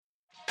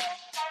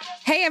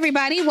Hey,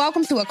 everybody.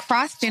 Welcome to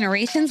Across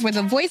Generations, where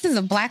the voices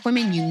of Black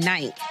women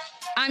unite.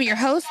 I'm your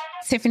host,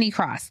 Tiffany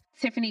Cross.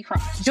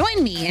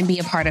 Join me and be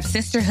a part of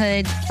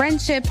sisterhood,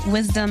 friendship,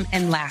 wisdom,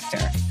 and laughter.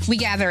 We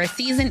gather a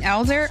seasoned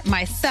elder,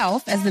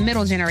 myself as the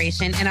middle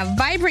generation, and a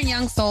vibrant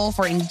young soul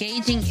for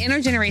engaging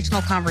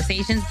intergenerational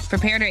conversations.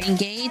 Prepare to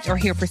engage or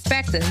hear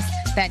perspectives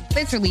that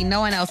literally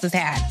no one else has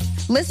had.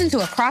 Listen to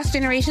Across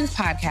Generations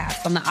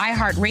podcast on the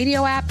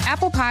iHeartRadio app,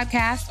 Apple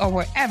Podcasts, or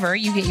wherever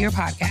you get your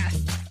podcasts.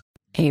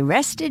 A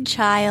rested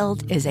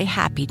child is a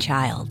happy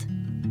child.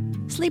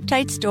 Sleep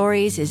Tight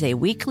Stories is a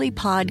weekly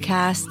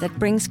podcast that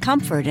brings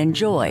comfort and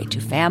joy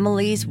to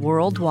families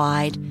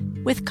worldwide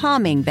with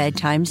calming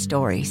bedtime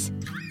stories.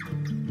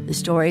 The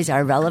stories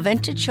are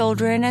relevant to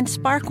children and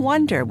spark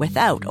wonder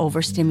without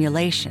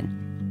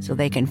overstimulation, so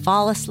they can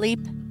fall asleep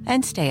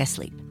and stay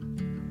asleep.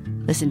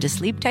 Listen to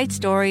Sleep Tight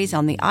Stories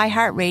on the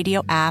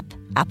iHeartRadio app,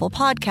 Apple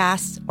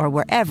Podcasts, or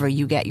wherever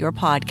you get your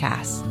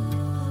podcasts.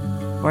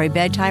 For a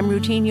bedtime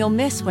routine you'll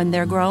miss when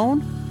they're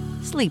grown,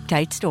 Sleep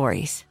Tight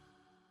Stories.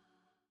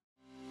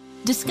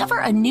 Discover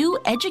a new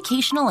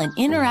educational and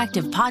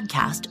interactive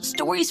podcast,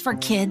 Stories for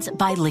Kids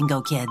by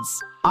Lingo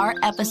Kids. Our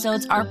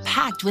episodes are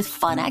packed with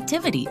fun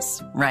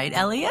activities. Right,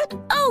 Elliot?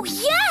 Oh,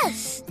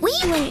 yes! We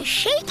went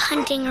shape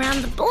hunting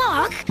around the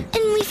block,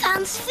 and we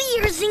found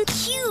spheres and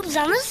cubes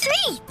on the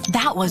street.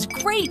 That was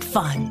great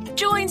fun.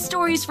 Join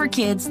Stories for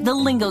Kids, the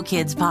Lingo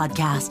Kids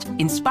podcast,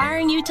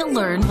 inspiring you to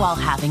learn while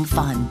having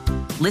fun.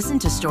 Listen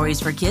to Stories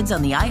for Kids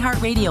on the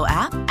iHeartRadio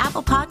app,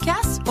 Apple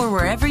Podcasts, or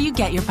wherever you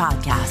get your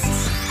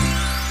podcasts.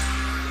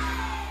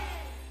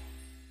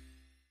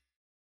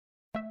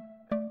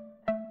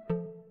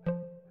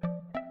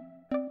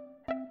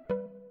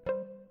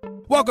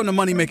 Welcome to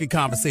Money Making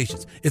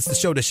Conversations. It's the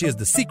show that shares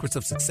the secrets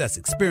of success,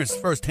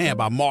 experienced firsthand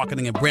by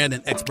marketing and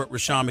branding expert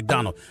Rushion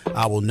McDonald.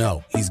 I will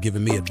know he's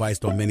given me advice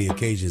on many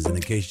occasions, and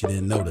in case you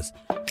didn't notice,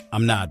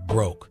 I'm not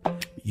broke.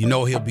 You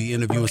know he'll be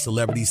interviewing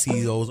celebrity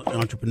CEOs,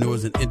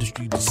 entrepreneurs, and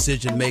industry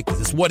decision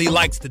makers. It's what he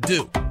likes to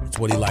do. It's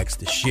what he likes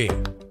to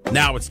share.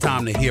 Now it's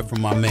time to hear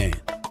from my man,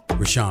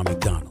 Rushion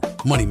McDonald.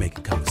 Money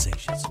Making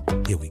Conversations.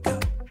 Here we go.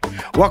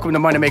 Welcome to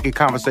Money Making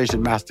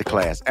Conversation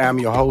Masterclass. I'm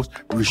your host,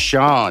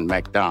 Rushion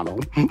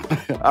McDonald.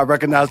 I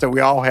recognize that we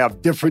all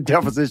have different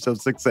definitions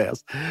of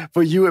success.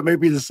 For you, it may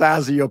be the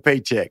size of your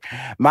paycheck.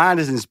 Mine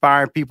is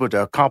inspiring people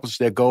to accomplish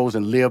their goals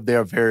and live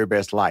their very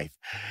best life.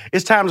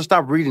 It's time to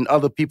stop reading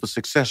other people's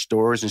success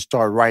stories and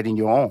start writing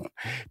your own.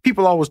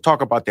 People always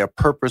talk about their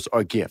purpose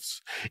or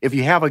gifts. If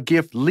you have a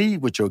gift,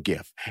 lead with your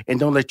gift. And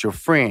don't let your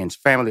friends,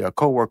 family, or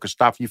coworkers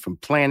stop you from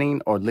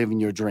planning or living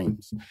your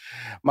dreams.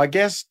 My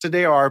guests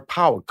today are a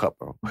power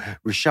couple,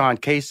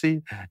 Rashawn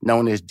Casey,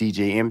 known as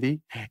DJ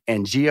Envy,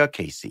 and Gia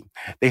Casey.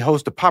 They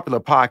host the popular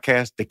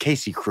podcast, The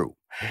Casey Crew.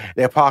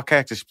 Their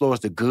podcast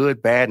explores the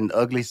good, bad, and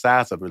ugly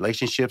sides of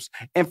relationships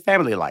and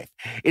family life.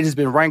 It has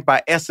been ranked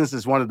by Essence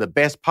as one of the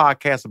best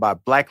podcasts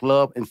about Black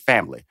love and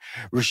family.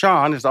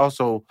 Rashawn is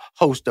also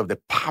host of the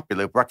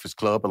popular Breakfast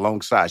Club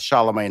alongside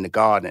Charlamagne the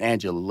God and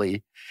Angela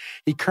Lee.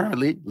 He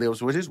currently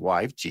lives with his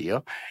wife,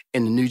 Gia,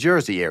 in the New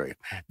Jersey area.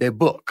 Their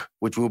book,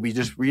 which we'll be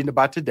just reading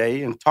about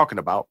today and talking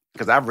about,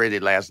 because I've read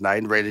it last night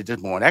and read it this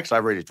morning. Actually, I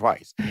read it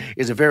twice.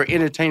 Is a very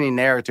entertaining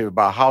narrative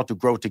about how to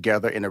grow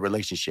together in a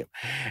relationship,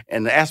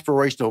 and an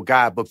aspirational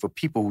guidebook for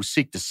people who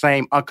seek the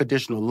same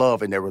unconditional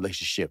love in their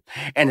relationship,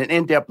 and an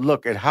in-depth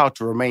look at how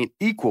to remain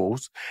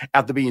equals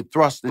after being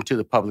thrust into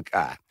the public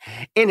eye.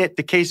 In it,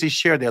 the Caseys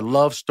share their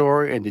love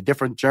story and the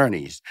different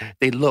journeys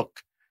they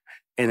look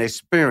and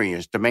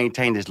experience to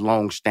maintain this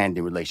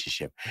long-standing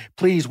relationship.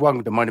 Please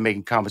welcome to Money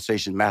Making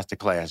Conversation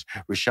Masterclass,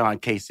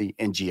 Rashawn Casey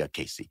and Gia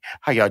Casey.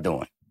 How y'all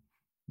doing?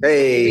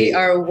 Hey. We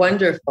are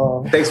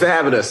wonderful. Thanks for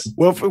having us.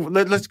 Well,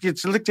 let's give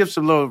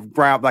some little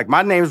ground. Like,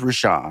 my name is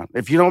Rashawn.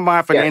 If you don't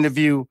mind for the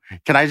interview,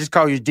 can I just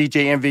call you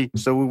DJ Envy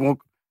so we won't...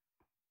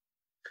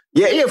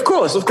 Yeah, of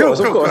course. Cool.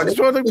 I just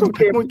want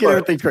to get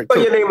everything straight.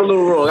 Spell your name a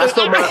little wrong. I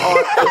spelled my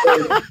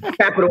R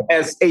capital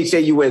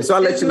S-H-A-U-N. So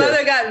I'll let His you know.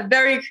 mother got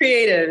very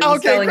creative.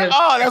 Okay.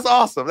 That's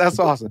awesome.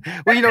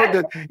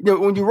 Well,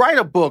 when you write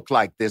a book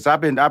like this,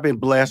 I've been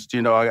blessed.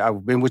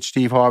 I've been with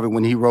Steve Harvey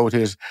when he wrote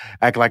his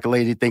 "Act Like a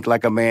Lady, Think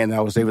Like a Man."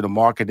 I was able to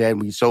market that,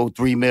 and we sold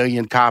 3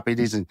 million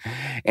copies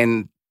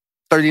and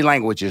 30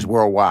 languages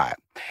worldwide.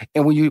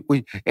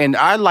 And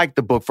I like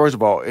the book. First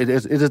of all,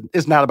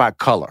 it's not about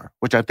color,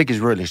 which I think is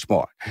really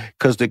smart,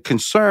 because the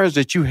concerns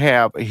that you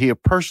have here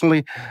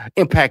personally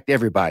impact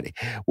everybody.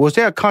 Was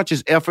there a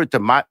conscious effort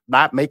to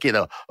not make it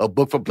a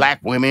book for Black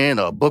women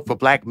or a book for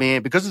Black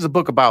men? Because it's a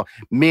book about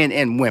men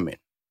and women.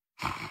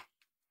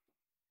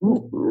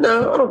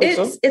 No, I don't think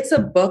so. It's a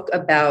book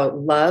about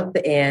love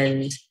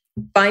and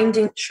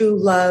finding true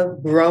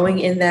love, growing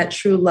in that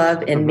true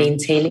love, and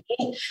maintaining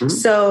it. Mm-hmm.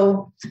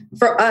 So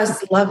for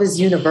us, love is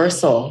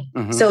universal.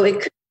 Mm-hmm. So it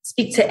could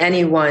speak to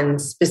anyone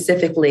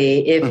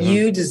specifically. If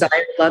you desire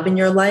love in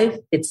your life,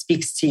 it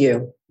speaks to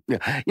you. Yeah.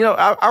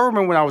 I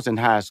remember when I was in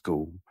high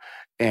school,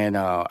 and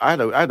I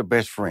had a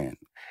best friend,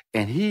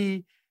 and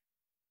he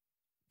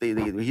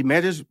he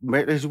met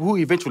who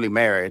he eventually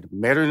married.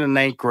 Met her in the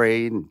 9th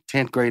grade and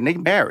 10th grade, and they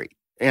married.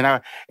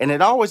 And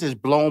it always has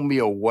blown me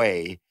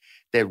away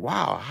that,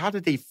 wow, how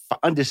did they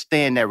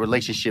understand that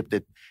relationship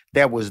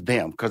that was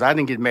them? Because I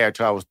didn't get married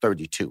till I was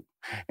 32.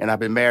 And I've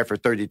been married for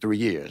 33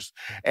 years.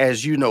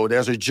 As you know,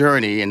 there's a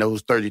journey in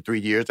those 33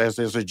 years, as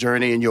there's a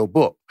journey in your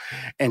book.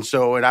 And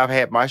I've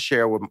had my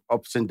share with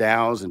ups and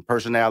downs and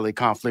personality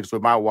conflicts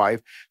with my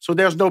wife. So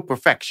there's no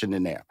perfection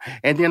in there.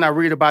 And then I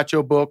read about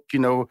your book,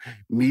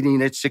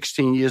 meeting at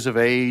 16 years of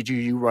age,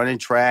 you running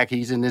track.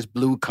 He's in this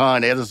blue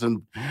Con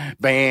Edison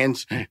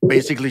vans,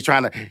 basically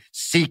trying to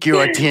seek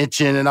your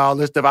attention and all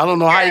this stuff. I don't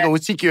know how you're going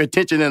to seek your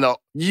attention in a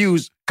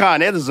used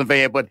Con Edison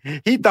van, but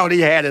he thought he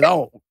had it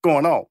all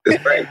going on.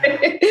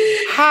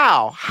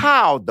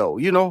 How though?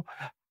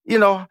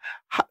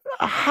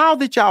 How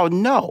did y'all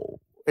know?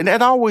 And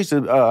that always,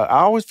 I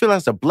always feel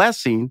that's a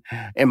blessing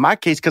in my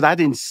case, because I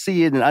didn't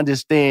see it and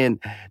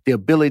understand the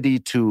ability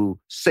to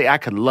say I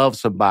could love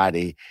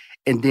somebody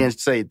and then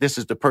say, this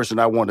is the person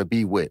I want to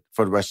be with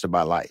for the rest of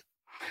my life.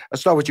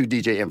 Let's start with you,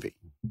 DJ Envy.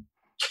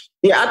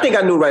 Yeah, I think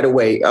I knew right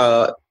away.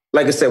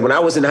 Like I said, when I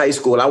was in high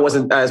school, I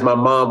wasn't, as my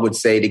mom would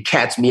say, the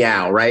cat's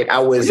meow, right?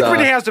 You're a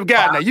pretty handsome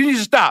guy now. You need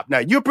to stop now.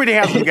 You're a pretty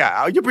handsome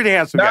guy. You're a pretty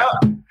handsome guy.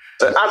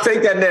 I'll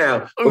take that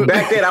now. But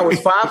back then, I was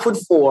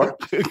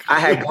 5'4". I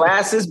had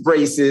glasses,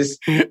 braces,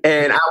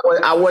 and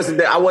I wasn't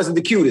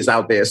the cutest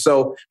out there.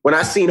 So when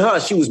I seen her,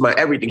 she was my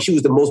everything. She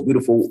was the most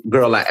beautiful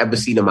girl I ever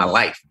seen in my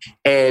life.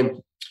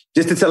 And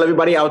just to tell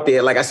everybody out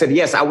there, like I said,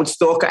 yes, I would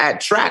stalk her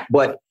at track,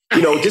 but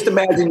just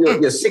imagine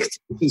you're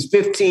 16, she's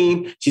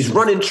 15, she's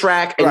running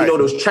track, and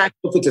those track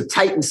outfits are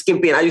tight and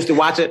skimpy, and I used to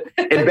watch it,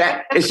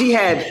 and she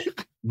had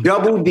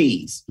double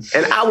D's.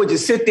 And I would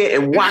just sit there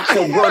and watch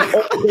her run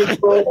over the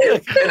road,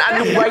 and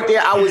I knew right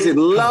there I was in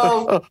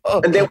love.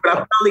 And then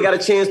when we got a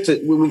chance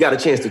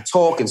to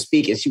talk and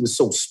speak, and she was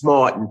so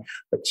smart,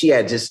 but she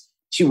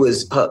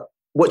was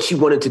what she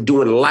wanted to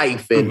do in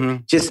life,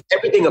 and just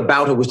everything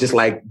about her was just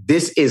like,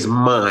 this is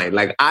mine.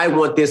 Like, I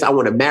want this. I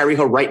want to marry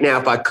her right now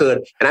if I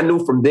could. And I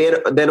knew from then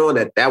on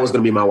that was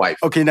going to be my wife.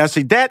 Okay, now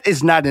see, that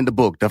is not in the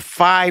book. The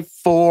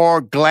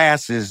 5'4"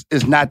 glasses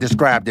is not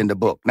described in the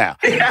book now.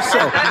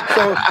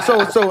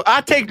 So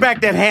I take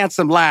back that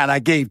handsome line I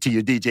gave to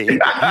you, DJ.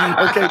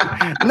 Okay,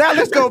 now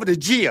let's go over to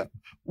Gia.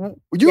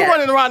 You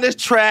running around this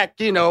track,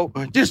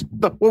 just,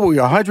 what were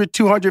you, 100,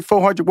 200,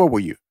 400? What were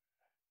you?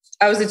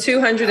 I was a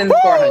 200 and the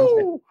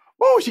 400.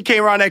 Oh, she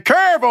came around that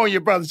curve on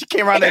you, brother. She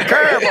came around that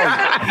curve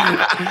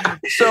on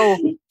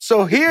you.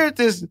 So here's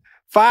this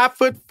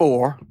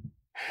 5'4",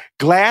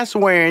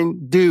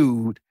 glass-wearing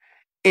dude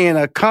in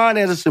a Con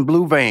Edison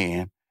blue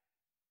van,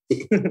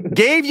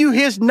 gave you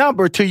his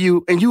number to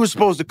you, and you were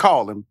supposed to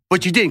call him,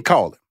 but you didn't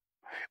call him.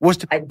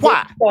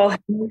 Why?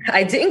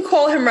 I didn't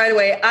call him right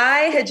away.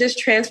 I had just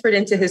transferred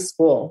into his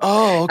school.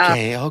 Oh,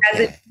 okay. As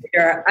a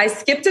junior. I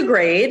skipped a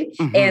grade,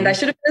 and I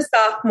should have been a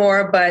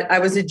sophomore, but I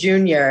was a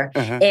junior.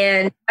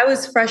 And I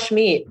was fresh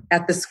meat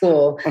at the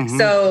school.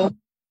 So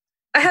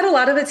I had a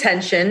lot of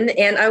attention,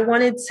 and I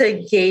wanted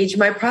to gauge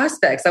my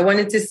prospects. I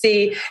wanted to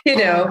see,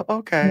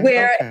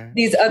 where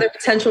these other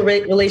potential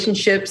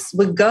relationships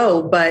would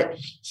go. But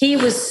he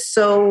was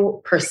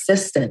so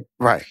persistent.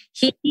 Right.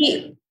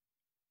 He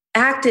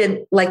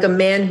acted like a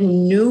man who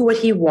knew what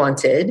he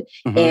wanted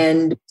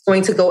and was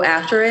going to go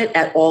after it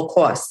at all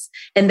costs.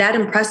 And that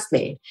impressed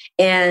me.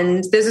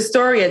 And there's a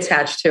story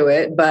attached to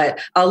it, but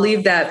I'll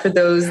leave that for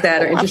those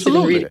that are interested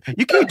in reading.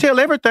 You can't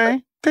tell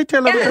everything.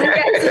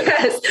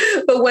 Yes.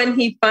 But when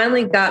he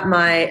finally got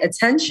my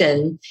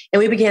attention and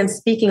we began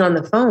speaking on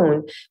the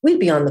phone, we'd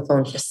be on the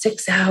phone for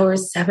 6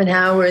 hours, 7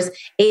 hours,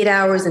 8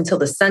 hours until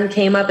the sun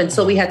came up,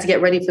 until we had to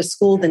get ready for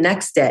school the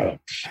next day.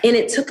 And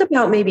it took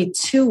about maybe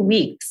 2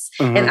 weeks.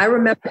 And I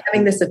remember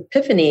having this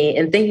epiphany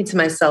and thinking to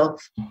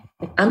myself,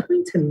 I'm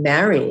going to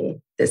marry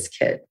this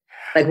kid.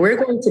 Like, we're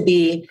going to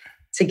be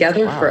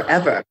together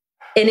forever.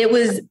 And it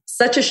was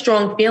such a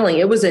strong feeling.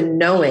 It was a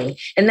knowing.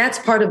 And that's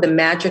part of the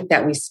magic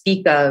that we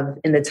speak of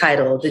in the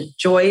title, the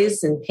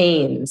joys and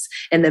pains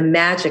and the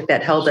magic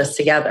that held us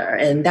together.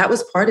 And that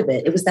was part of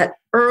it. It was that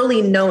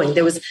early knowing.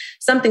 There was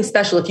something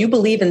special. If you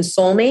believe in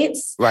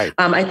soulmates, right.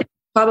 I think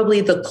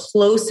probably the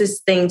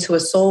closest thing to a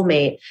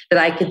soulmate that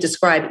I could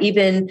describe,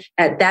 even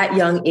at that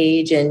young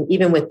age and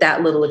even with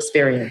that little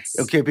experience.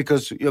 Okay,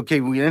 because,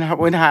 we're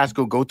in high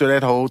school, go through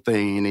that whole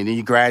thing, and then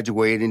you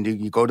graduate and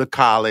you go to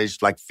college,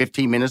 like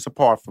 15 minutes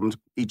apart from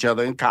each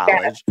other in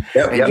college.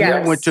 And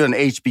you went to an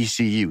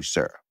HBCU,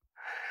 sir.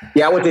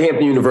 Yeah, I went to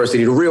Hampton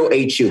University, the real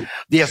HU.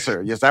 Yes,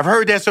 sir. Yes, I've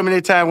heard that so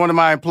many times. One of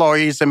my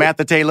employees,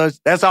 Samantha Taylor,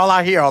 that's all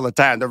I hear all the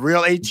time, the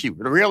real HU,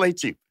 the real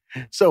HU.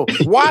 So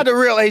why the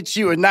real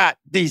HU and not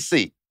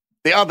DC,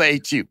 the other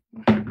HU?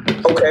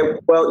 Okay,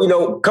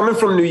 well, coming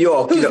from New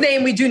York, whose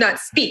name we do not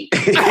speak.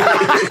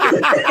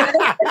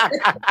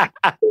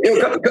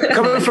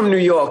 Coming from New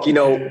York,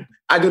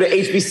 I do the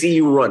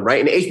HBCU run, right?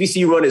 And the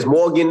HBCU run is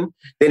Morgan,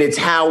 then it's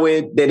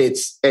Howard, then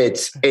it's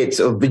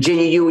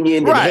Virginia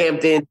Union, then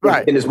Hampton,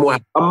 then it's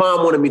Morehouse. My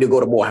mom wanted me to go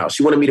to Morehouse.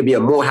 She wanted me to be a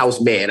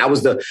Morehouse man. I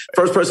was the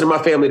first person in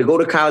my family to go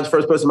to college,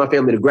 first person in my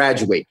family to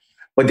graduate.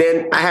 But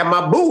then I had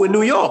my boo in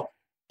New York.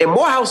 And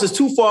Morehouse is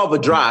too far of a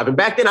drive. And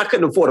back then I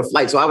couldn't afford a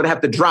flight, so I would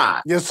have to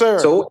drive. Yes, sir.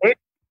 So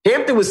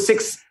Hampton was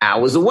 6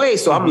 hours away.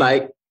 So I'm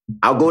like,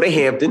 I'll go to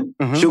Hampton.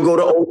 She'll go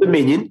to Old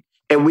Dominion.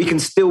 And we can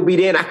still be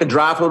there. And I could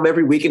drive home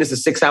every weekend. It's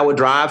a 6-hour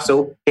drive.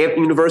 So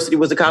Hampton University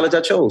was the college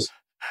I chose.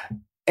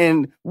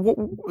 And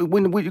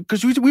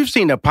because we've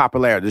seen the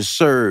popularity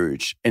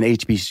surge in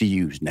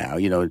HBCUs now,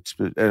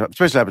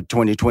 especially after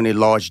 2020,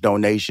 large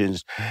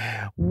donations.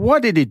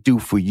 What did it do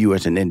for you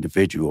as an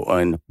individual?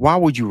 And why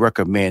would you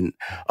recommend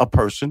a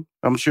person,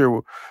 I'm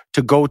sure,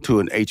 to go to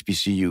an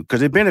HBCU?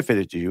 Because it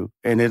benefited you.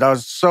 And it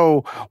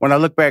also, when I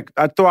look back,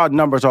 I throw out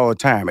numbers all the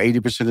time.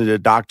 80% of the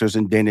doctors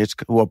and dentists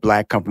who are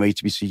Black come from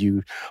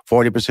HBCU.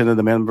 40% of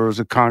the members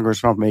of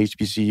Congress come from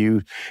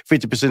HBCU.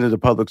 50% of the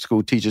public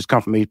school teachers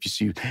come from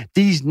HBCU.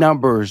 These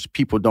numbers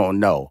people don't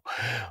know.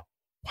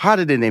 How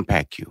did it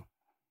impact you?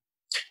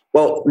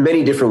 Well,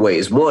 many different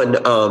ways. One,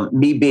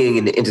 me being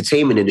in the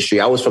entertainment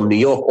industry, I was from New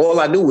York. All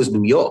I knew was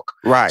New York.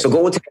 Right. So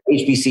going to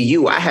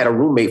HBCU, I had a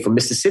roommate from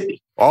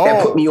Mississippi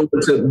that put me on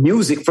to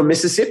music from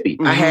Mississippi.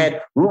 I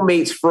had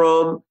roommates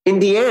from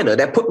Indiana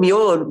that put me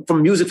on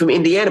from music from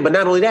Indiana. But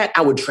not only that,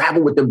 I would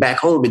travel with them back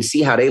home and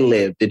see how they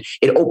lived. And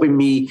it opened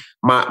me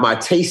my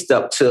taste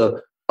up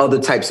to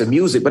other types of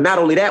music. But not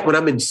only that, when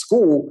I'm in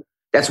school,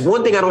 that's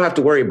one thing I don't have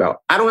to worry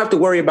about. I don't have to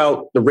worry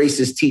about the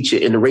racist teacher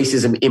and the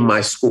racism in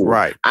my school.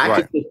 Right.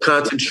 I can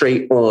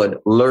concentrate on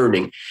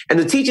learning. And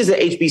the teachers at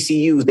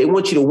HBCUs, they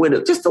want you to win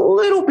just a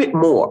little bit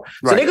more.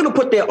 So they're going to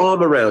put their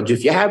arm around you.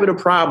 If you're having a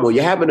problem or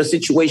you're having a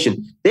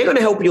situation, they're going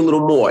to help you a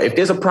little more. If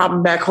there's a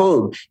problem back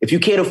home, if you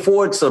can't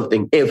afford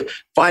something,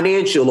 if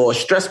financial or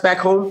stress back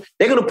home,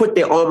 they're going to put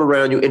their arm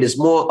around you. And it's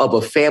more of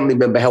a family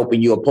member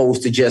helping you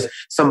opposed to just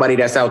somebody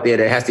that's out there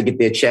that has to get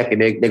their check and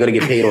they're going to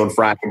get paid on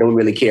Friday and don't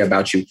really care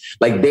about you.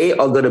 Like, they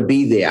are going to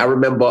be there. I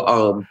remember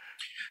I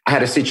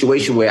had a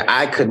situation where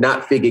I could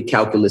not figure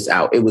calculus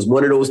out. It was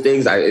one of those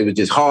things. It was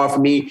just hard for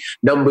me.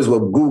 Numbers were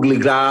googly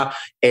gaga.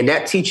 And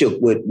that teacher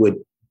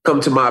would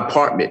come to my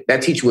apartment.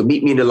 That teacher would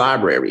meet me in the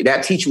library.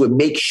 That teacher would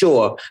make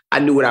sure I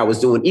knew what I was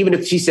doing. Even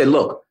if she said,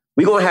 look,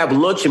 we're going to have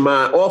lunch in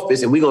my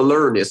office and we're going to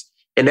learn this.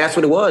 And that's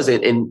what it was.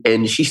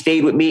 And she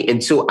stayed with me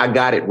until I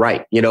got it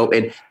right.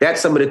 And that's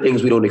some of the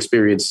things we don't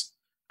experience.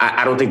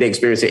 I don't think they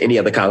experience it at any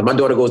other college. My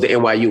daughter goes to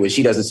NYU and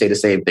she doesn't say the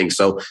same thing.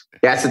 So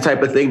that's the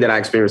type of thing that I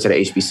experienced at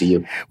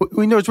HBCU.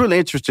 It's really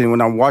interesting when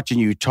I'm watching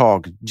you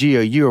talk,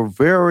 Gia, you're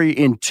very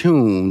in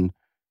tune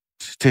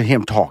to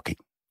him talking.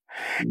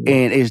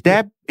 And is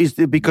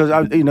it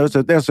because,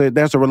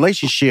 there's a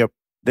relationship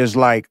that's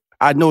like,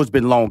 I know it's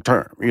been long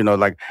term,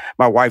 like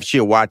my wife,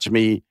 she'll watch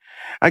me.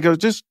 I go,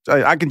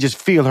 I can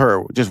just feel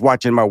her just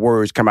watching my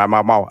words come out of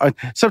my mouth.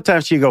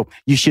 Sometimes she'll go,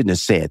 you shouldn't have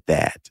said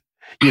that.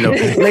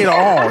 Later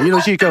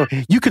on, she go,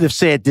 you could have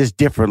said this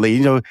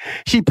differently.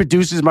 She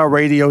produces my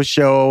radio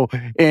show.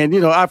 And,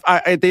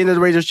 I at the end of the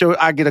radio show,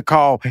 I get a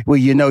call, well,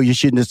 you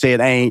shouldn't have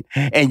said ain't.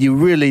 And you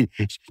really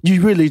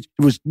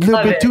was a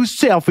little bit too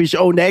selfish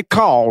on that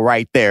call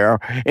right there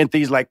and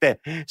things like that.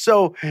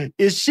 So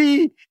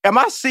am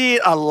I seeing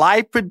a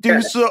live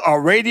producer, a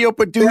radio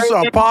producer,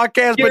 a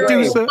podcast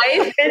producer? Your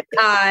wife and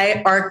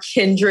I are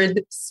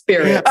kindred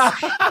spirits.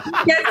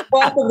 He gets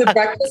off of the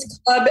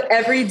Breakfast Club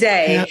every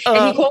day.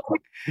 And he calls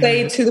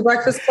me to the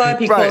Breakfast Club.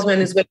 He calls me on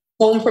his way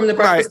home from the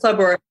Breakfast Club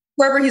or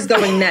wherever he's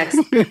going next.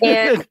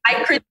 And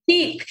I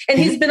critique. And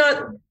he's been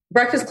on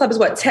Breakfast Club is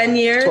 10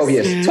 years? 12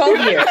 years. 12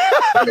 years.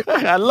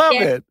 I love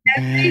it.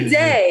 Every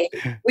day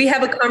we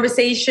have a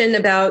conversation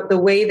about the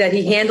way that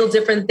he handled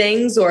different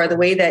things or the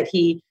way that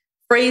he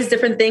phrase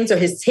different things or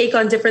his take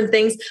on different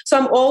things. So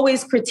I'm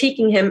always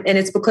critiquing him, and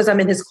it's because I'm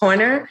in his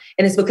corner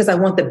and it's because I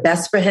want the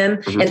best for him.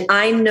 Mm-hmm. And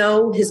I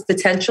know his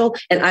potential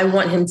and I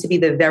want him to be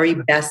the very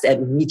best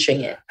at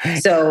reaching it.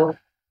 So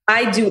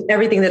I do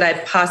everything that I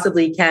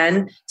possibly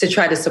can to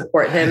try to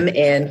support him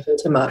and hold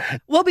him up.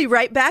 We'll be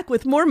right back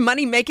with more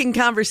Money Making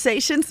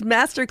Conversations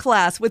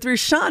Masterclass with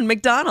Rushion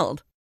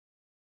McDonald.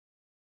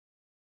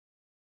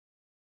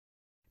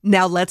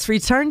 Now let's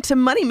return to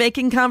Money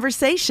Making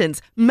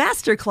Conversations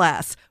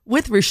Masterclass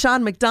with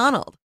Rushion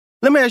McDonald.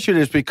 Let me ask you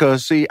this,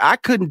 because see, I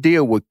couldn't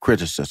deal with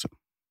criticism,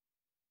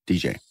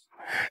 DJ.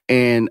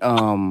 And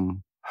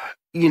Sounds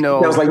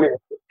like me.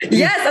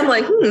 Yes, I'm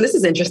like, this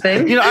is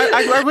interesting.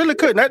 I really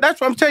couldn't.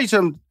 That's what I'm telling you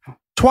something.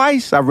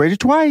 Twice, I read it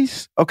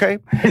twice, okay?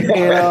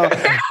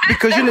 And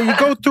because you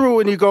go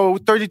through and you go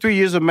 33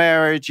 years of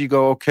marriage, you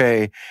go,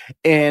 okay.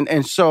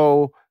 And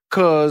so,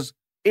 because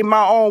in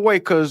my own way,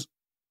 because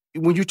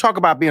when you talk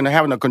about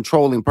having a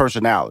controlling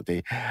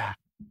personality,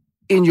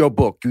 in your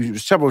book,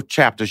 several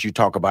chapters you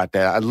talk about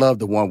that. I love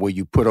the one where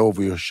you put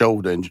over your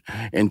shoulder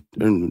and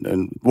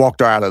walked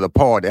her out of the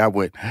party. I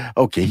went,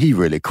 okay, he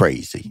really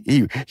crazy.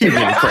 He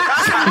really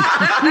crazy.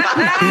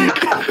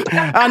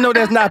 I know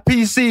that's not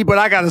PC, but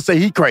I got to say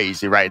he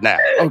crazy right now.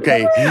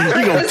 Okay, he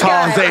gonna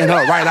Tarzan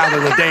her right out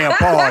of the damn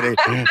party.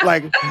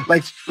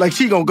 Like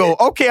she gonna go,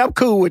 okay, I'm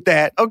cool with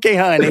that. Okay,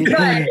 honey.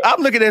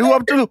 I'm looking at who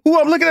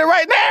I'm looking at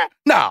right now.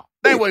 No.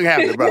 That wasn't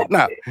happening, bro.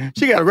 No,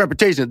 she got a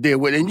reputation to deal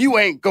with, and you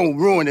ain't gonna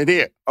ruin it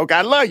here. Okay,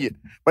 I love you,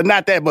 but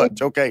not that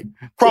much. Okay,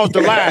 cross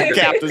the line,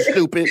 Captain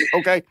Stupid.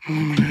 Okay,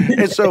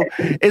 and so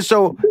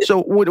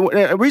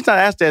the reason I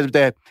asked that is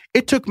that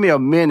it took me a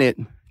minute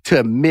to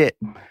admit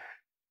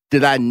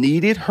that I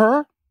needed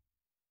her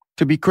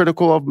to be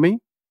critical of me,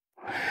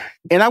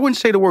 and I wouldn't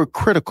say the word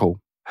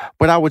critical,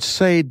 but I would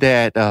say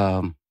that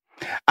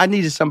I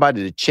needed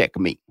somebody to check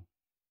me.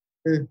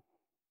 Mm.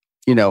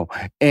 You know,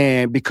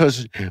 and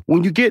because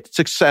when you get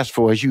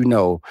successful, as you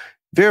know,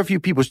 very few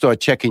people start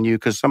checking you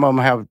because some of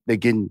them they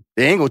ain't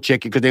gonna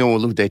check you because they don't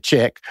want to lose their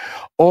check,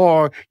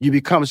 or you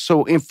become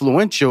so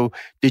influential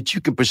that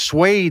you can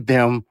persuade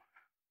them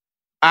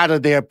out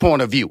of their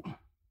point of view.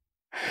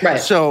 Right.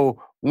 So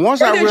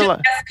once I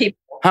realized, yes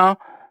people. Huh?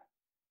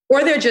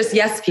 Or they're just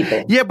yes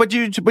people. Yeah, but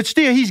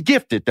still, he's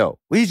gifted though.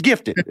 He's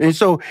gifted, and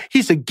so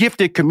he's a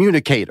gifted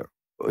communicator.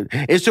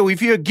 And so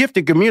if you're a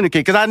gifted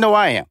communicator, because I know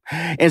I am,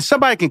 and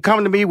somebody can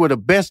come to me with the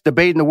best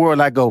debate in the world,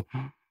 and I go,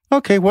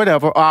 okay,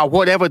 whatever, or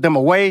whatever them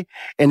away,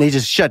 and they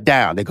just shut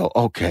down. They go,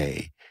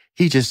 okay,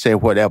 he just said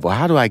whatever.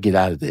 How do I get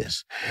out of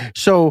this?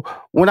 So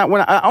when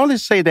I only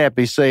say that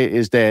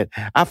is that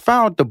I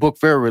found the book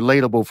very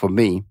relatable for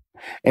me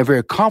and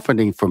very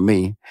comforting for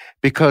me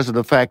because of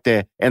the fact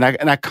that, and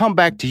I come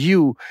back to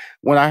you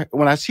when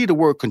I see the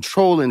word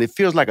control, and it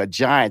feels like a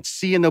giant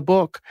C in the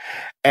book.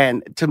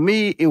 And to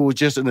me, it was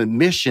just an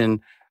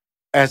admission,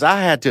 as I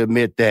had to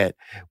admit, that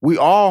we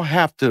all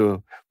have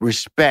to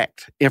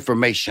respect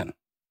information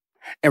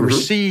and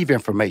receive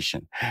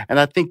information.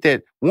 And I think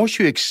that once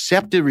you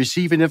accepted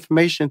receiving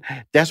information,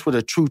 that's where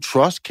the true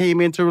trust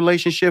came into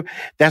relationship.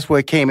 That's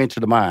where it came into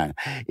the mind.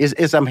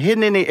 Is I'm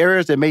hitting any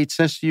areas that made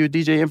sense to you,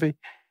 DJ Envy?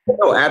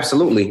 Oh,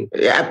 absolutely.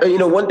 You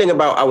know, one thing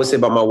I would say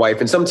about my wife,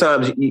 and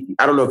sometimes,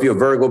 I don't know if you're a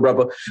Virgo,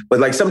 brother, but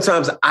like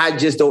sometimes I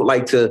just don't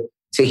like to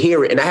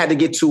hear it. And I had to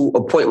get to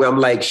a point where I'm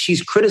like,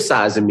 she's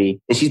criticizing me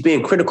and she's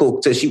being critical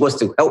because she wants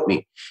to help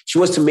me. She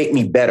wants to make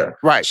me better.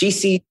 Right. She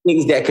sees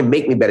things that can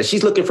make me better.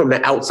 She's looking from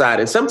the outside.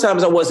 And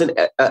sometimes I wasn't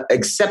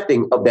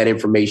accepting of that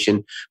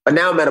information. But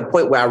now I'm at a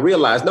point where I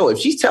realize, no, if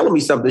she's telling me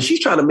something, she's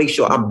trying to make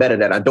sure I'm better,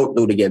 that I don't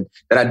do it again,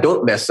 that I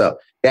don't mess up,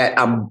 that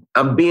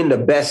I'm being the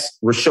best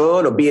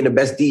Rashawn or being the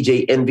best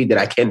DJ Envy that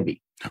I can be.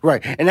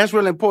 Right. And that's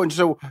really important.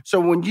 So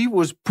when you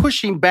was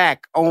pushing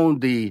back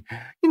on the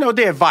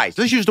advice,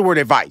 let's use the word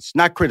advice,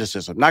 not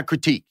criticism, not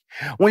critique.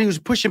 When he was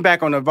pushing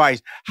back on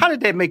advice, how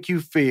did that make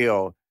you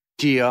feel,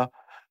 Gia?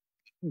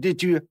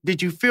 Did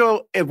you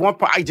feel at one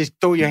point, I just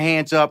throw your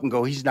hands up and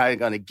go, he's not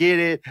going to get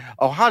it?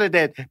 Or how did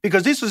that,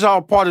 because this is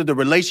all part of the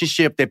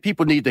relationship that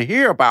people need to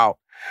hear about.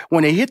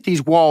 When they hit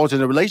these walls in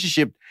the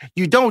relationship,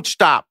 you don't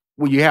stop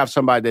when you have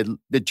somebody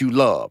that you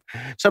love.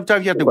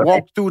 Sometimes you have to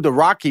walk through the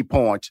rocky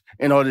points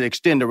in order to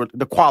extend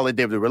the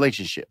quality of the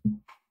relationship.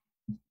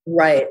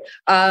 Right.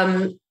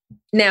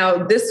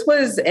 Now, this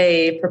was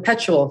a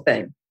perpetual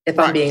thing, if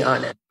I'm being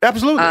honest.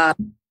 Absolutely.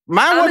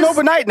 Mine wasn't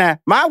overnight now.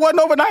 Mine wasn't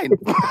overnight.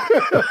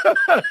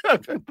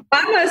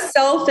 I'm a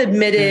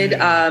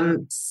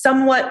self-admitted,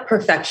 somewhat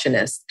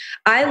perfectionist.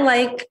 I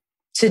like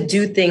to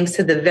do things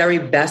to the very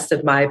best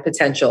of my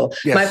potential.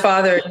 Yes. My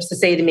father used to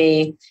say to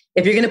me,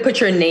 if you're going to put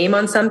your name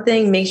on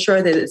something, make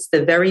sure that it's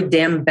the very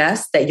damn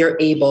best that you're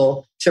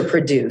able to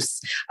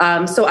produce.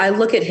 So I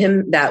look at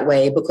him that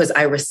way because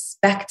I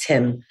respect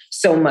him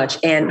so much.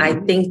 And I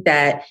think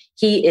that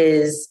he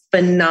is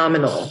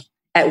phenomenal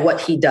at what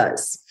he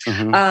does.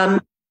 Mm-hmm.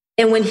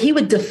 And when he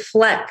would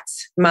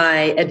deflect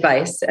my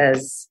advice,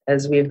 as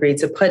we agreed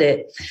to put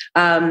it,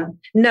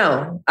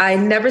 no, I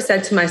never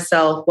said to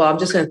myself, well, I'm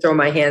just going to throw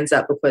my hands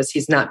up because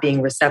he's not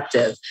being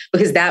receptive,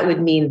 because that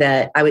would mean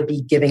that I would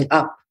be giving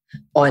up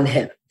on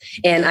him.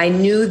 And I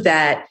knew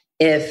that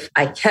if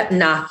I kept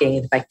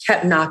knocking,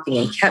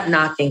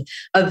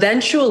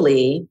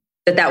 eventually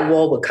that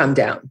wall would come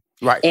down.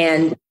 Right.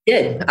 And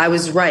I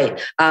was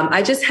right.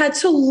 I just had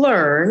to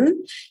learn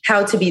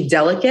how to be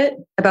delicate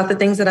about the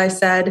things that I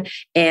said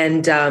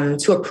and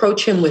to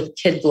approach him with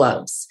kid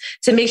gloves,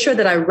 to make sure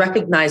that I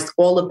recognized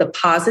all of the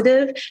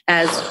positive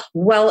as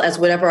well as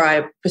whatever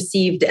I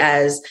perceived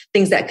as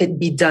things that could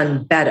be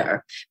done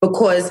better.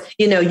 Because,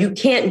 you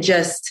can't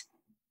just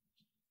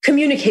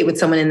communicate with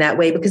someone in that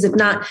way, because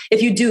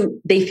if you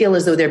do, they feel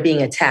as though they're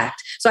being attacked.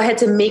 So I had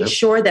to make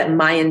sure that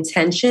my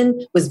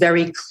intention was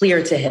very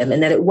clear to him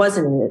and that it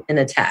wasn't an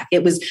attack.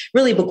 It was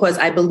really because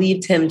I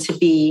believed him to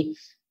be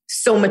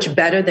so much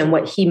better than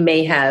what he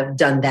may have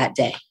done that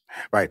day.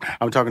 Right.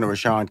 I'm talking to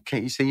Rashawn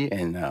Casey,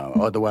 and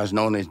otherwise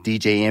known as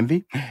DJ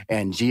Envy,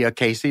 and Gia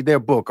Casey. Their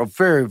book, a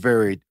very,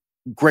 very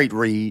great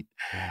read.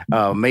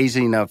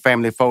 Amazing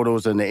family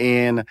photos in the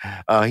end.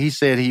 He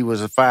said he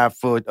was a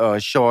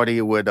 5-foot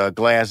shorty with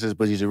glasses,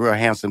 but he's a real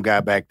handsome guy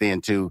back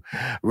then too.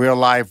 Real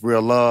life,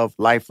 real love,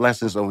 life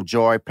lessons on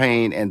joy,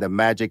 pain, and the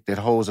magic that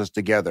holds us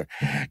together.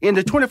 In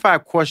the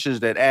 25 questions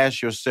that you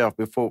ask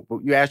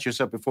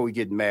yourself before we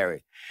get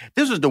married,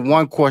 this is the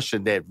one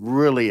question that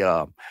really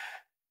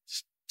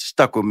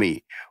stuck with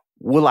me.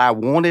 Will I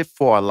want it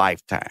for a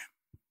lifetime?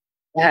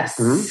 Yes.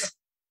 Mm-hmm.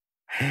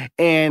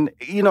 And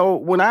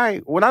when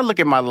I look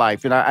at my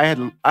life,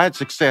 I had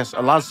success,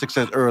 a lot of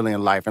success early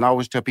in life, and I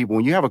always tell people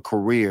when you have a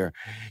career,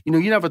 you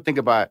never think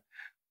about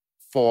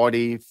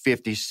 40,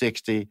 50,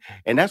 60,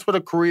 and that's what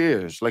a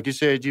career is. Like you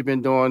said, you've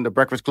been doing the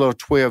Breakfast Club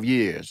 12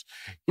 years.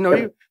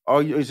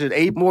 Is it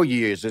 8 more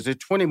years? Is it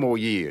 20 more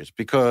years?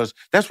 Because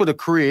that's what a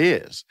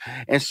career is.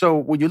 And so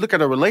when you look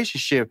at a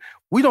relationship,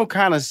 we don't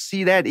kind of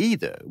see that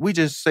either. We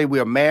just say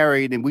we're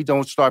married and we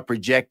don't start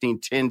projecting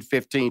 10,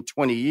 15,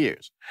 20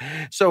 years.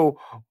 So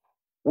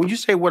when you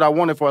say what I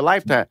wanted for a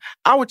lifetime,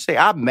 I would say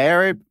I'm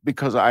married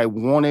because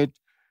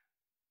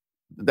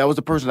that was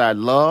the person I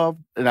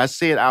loved, and I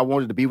said I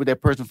wanted to be with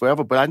that person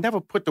forever, but I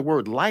never put the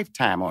word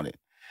lifetime on it.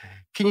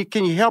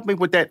 Can you help me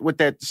with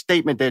that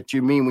statement that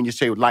you mean when you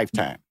say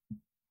lifetime?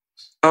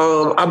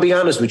 I'll be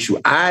honest with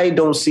you. I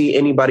don't see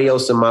anybody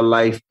else in my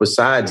life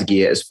besides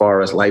Gia as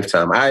far as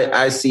lifetime.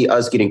 I see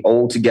us getting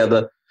old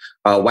together,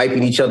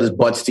 wiping each other's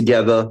butts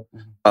together.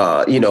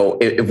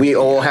 If we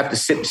all have to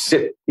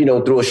sip,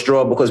 through a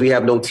straw because we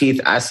have no teeth,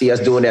 I see us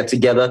doing that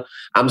together.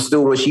 I'm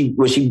still, when she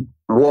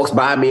walks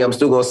by me, I'm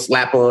still going to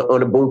slap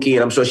on the bunkie,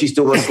 and I'm sure she's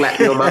still going to slap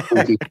me on my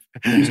bunkie.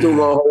 We're still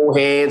going to hold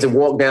hands and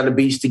walk down the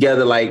beach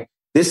together. Like,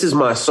 this is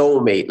my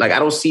soulmate. Like, I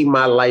don't see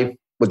my life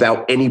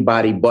without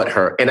anybody but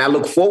her. And I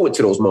look forward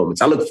to those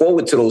moments. I look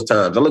forward to those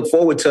times. I look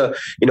forward to,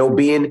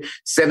 being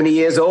 70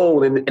 years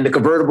old and the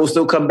convertible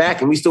still come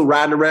back and we still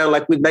riding around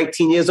like we're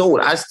 19 years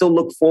old. I still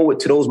look forward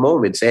to those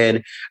moments.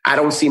 And I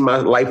don't see my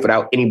life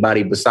without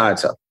anybody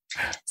besides her.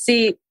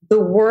 See,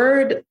 the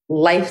word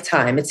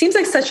lifetime, it seems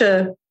like such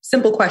a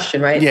simple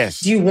question, right?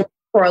 Yes. Do you want it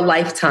for a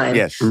lifetime?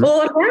 Yes.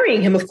 Well, I'm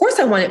marrying him. Of course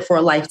I want it for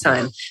a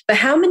lifetime. But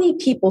how many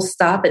people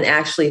stop and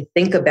actually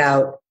think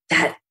about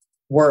that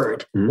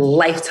word,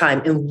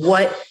 lifetime, and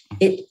what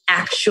it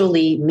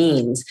actually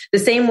means? The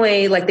same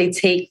way like they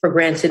take for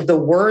granted the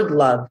word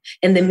love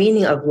and the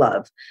meaning of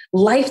love.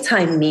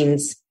 Lifetime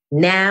means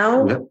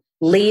now,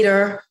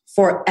 later,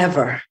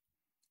 forever.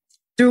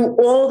 Through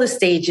all the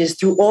stages,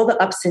 through all the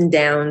ups and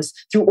downs,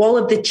 through all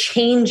of the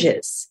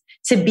changes,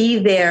 to be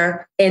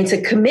there and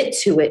to commit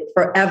to it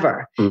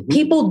forever. Mm-hmm.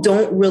 People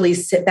don't really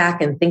sit back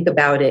and think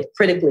about it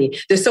critically.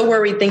 They're so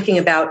worried thinking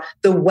about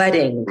the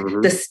wedding,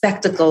 the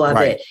spectacle of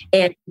it,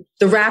 and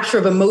the rapture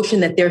of emotion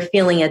that they're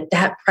feeling at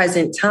that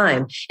present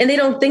time. And they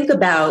don't think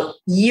about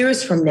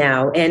years from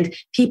now, and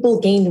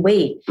people gain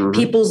weight,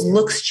 people's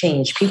looks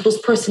change, people's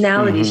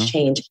personalities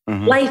change,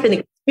 life and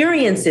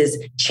experiences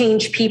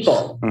change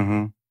people.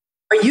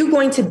 Are you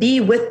going to be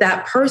with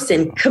that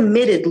person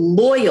committed,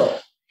 loyal,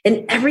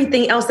 and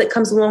everything else that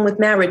comes along with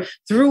marriage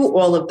through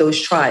all of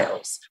those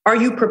trials? Are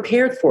you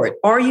prepared for it?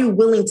 Are you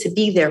willing to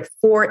be there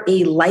for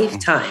a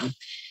lifetime?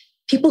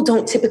 People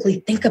don't typically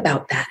think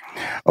about that.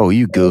 Oh,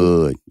 you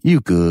good. You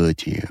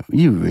good, you.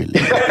 You really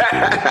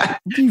good.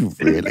 You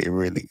really,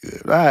 really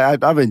good.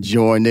 I'm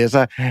enjoying this.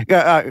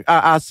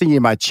 I'll send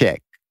you my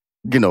check,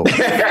 because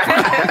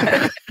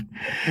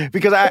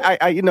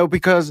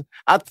because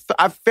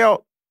I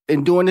felt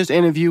in doing this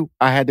interview,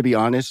 I had to be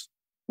honest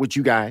with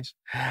you guys.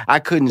 I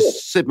couldn't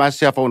sit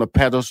myself on a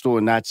pedestal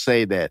and not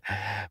say that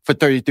for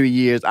 33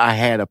 years I've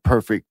had a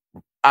perfect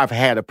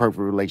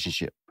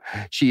relationship.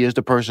 She is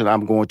the person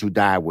I'm going to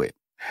die with.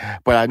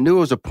 But I knew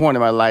it was a point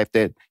in my life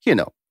that,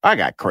 I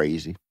got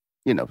crazy.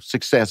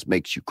 Success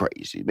makes you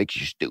crazy, makes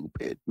you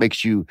stupid,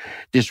 makes you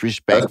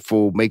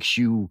disrespectful, makes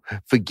you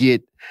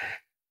forget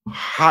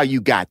how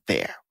you got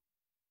there.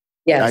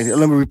 Yes.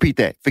 Let me repeat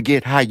that.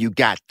 Forget how you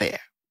got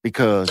there.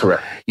 Because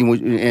and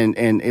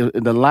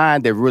the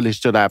line that really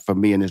stood out for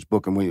me in this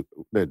book and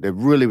that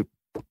really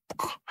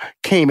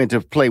came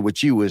into play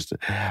with you is,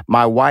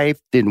 my wife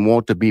didn't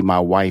want to be my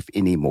wife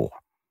anymore.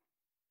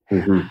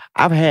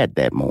 I've had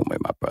that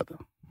moment, my brother.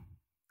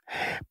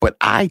 But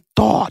I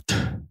thought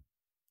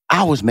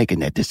I was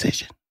making that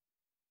decision.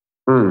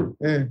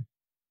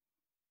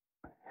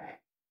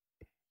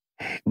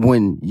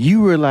 When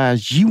you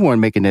realized you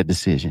weren't making that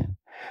decision,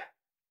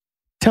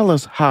 tell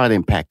us how it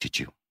impacted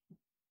you.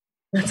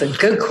 That's a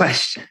good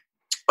question.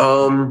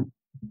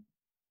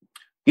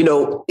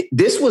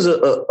 This was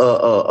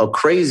a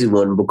crazy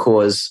one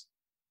because,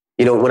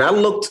 when I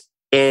looked,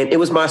 and it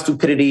was my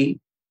stupidity,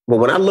 but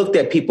when I looked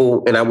at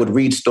people and I would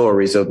read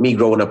stories of me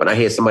growing up and I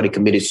heard somebody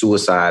committed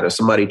suicide or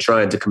somebody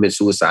trying to commit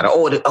suicide, I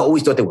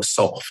always thought they were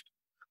soft,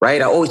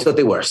 right? I always thought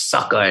they were a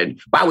sucker.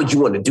 And why would you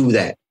want to do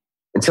that?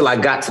 Until I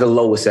got to the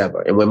lowest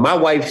ever. And when my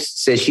wife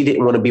said she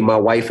didn't want to be my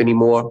wife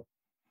anymore,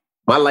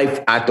 my life,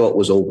 I thought,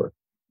 was over.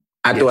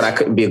 I thought I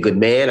couldn't be a good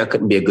man. I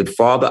couldn't be a good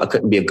father. I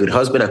couldn't be a good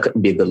husband. I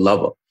couldn't be a good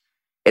lover.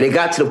 And it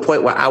got to the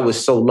point where I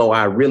was so low,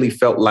 I really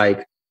felt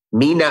like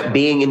me not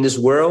being in this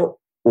world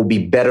will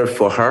be better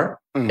for her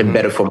and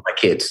better for my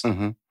kids.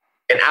 And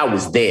I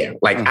was there.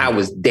 Like, I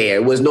was there.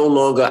 It was no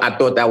longer, I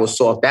thought that was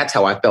soft. That's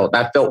how I felt.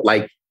 I felt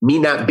like me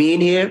not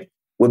being here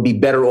would be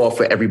better off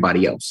for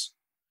everybody else.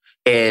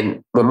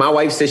 And when my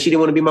wife said she didn't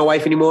want to be my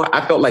wife anymore,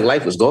 I felt like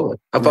life was gone.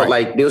 I felt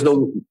like there was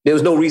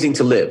no reason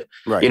to live.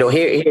 Right. You know,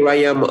 here I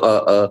am,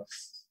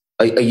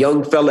 a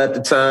young fella at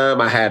the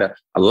time. I had a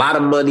lot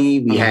of money.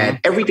 We had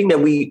everything that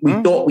we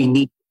thought we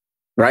needed,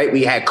 right?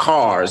 We had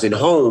cars and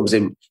homes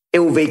and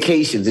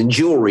vacations and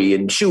jewelry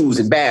and shoes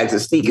and bags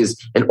and sneakers.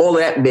 And all of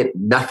that meant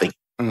nothing.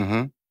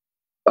 The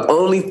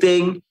only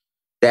thing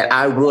that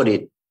I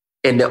wanted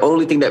and the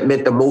only thing that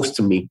meant the most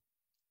to me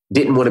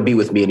didn't want to be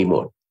with me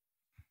anymore.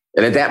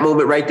 And at that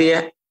moment right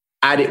there,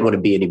 I didn't want to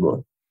be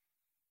anymore.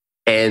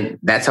 And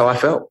that's how I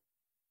felt.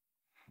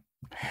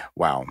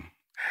 Wow.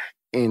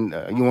 And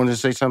you wanted to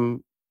say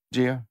something,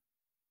 Gia?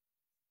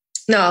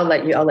 No, I'll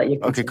let you continue.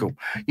 Okay, cool.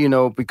 You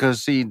know,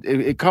 because see,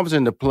 it comes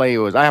into play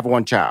was I have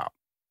one child.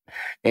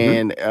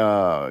 And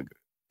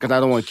because I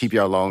don't want to keep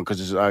y'all long,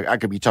 because I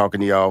could be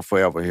talking to y'all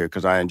forever here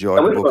because I enjoy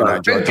the book and I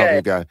enjoy talking to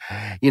you guys.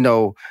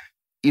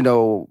 You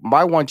know,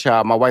 my one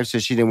child, my wife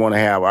said she didn't want to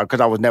have,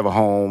 because I was never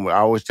home. I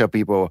always tell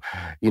people,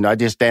 you know, I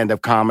did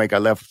stand-up comic. I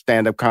left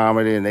stand-up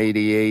comedy in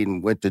 88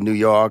 and went to New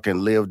York and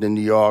lived in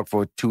New York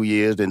for 2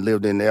 years and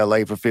lived in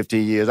LA for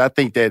 15 years. I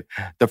think that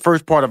the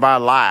first part of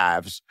our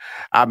lives,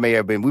 we may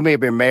have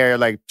been married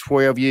like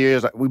 12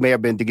 years. We may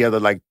have been together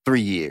like 3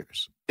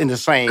 years in the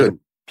same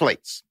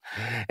place.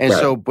 And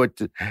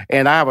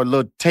and I have a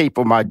little tape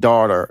of my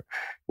daughter.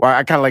 Well,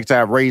 I kind of like to say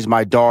I raised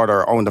my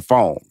daughter on the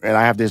phone. And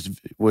I have this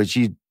where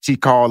she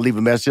called, leave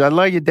a message. I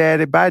love you,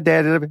 Daddy. Bye,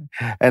 Daddy.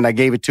 And I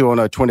gave it to her on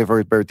her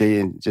 21st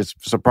birthday and just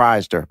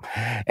surprised her.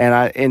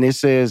 And it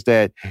says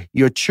that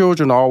your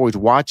children are always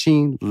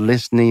watching,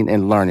 listening,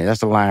 and learning.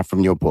 That's a line from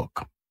your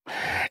book.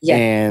 Yeah.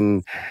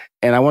 And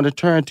I want to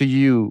turn to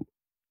you,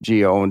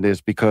 Gia, on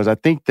this, because I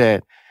think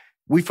that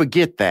we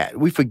forget that.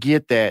 We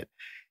forget that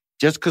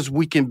just because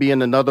we can be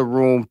in another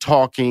room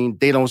talking,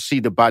 they don't see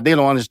the body. They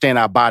don't understand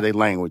our body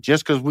language.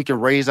 Just because we can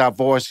raise our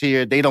voice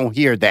here, they don't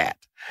hear that.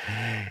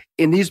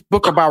 In this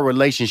book about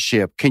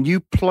relationship, can you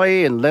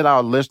play and let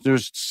our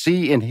listeners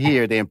see and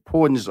hear the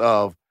importance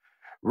of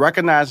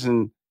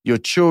recognizing your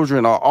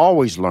children are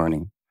always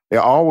learning,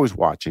 they're always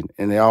watching,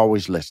 and they're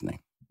always listening?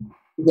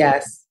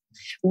 Yes.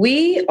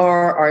 We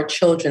are our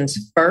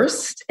children's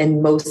first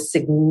and most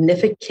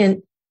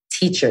significant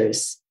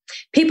teachers.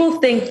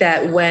 People think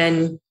that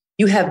when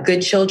you have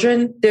good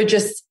children, they're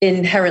just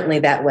inherently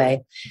that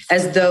way,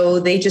 as though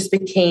they just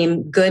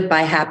became good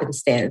by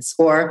happenstance,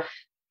 or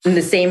in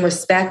the same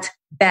respect,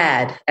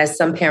 bad, as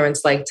some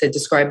parents like to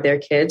describe their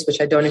kids,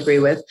 which I don't agree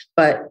with,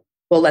 but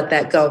we'll let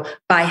that go,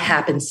 by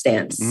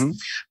happenstance.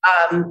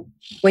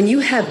 When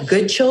you have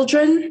good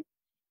children,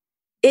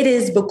 it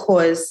is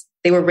because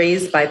they were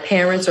raised by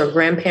parents or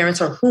grandparents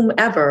or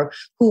whomever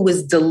who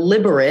was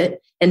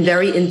deliberate and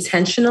very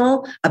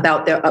intentional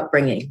about their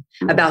upbringing,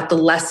 about the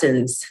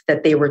lessons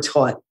that they were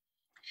taught.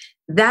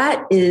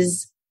 That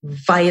is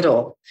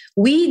vital.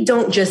 We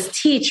don't just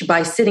teach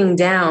by sitting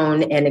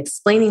down and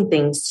explaining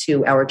things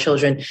to our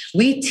children.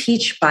 We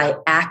teach by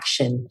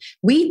action.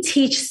 We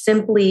teach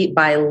simply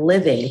by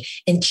living,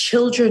 and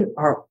children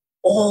are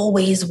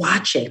always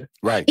watching.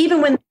 Right.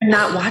 Even when they're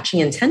not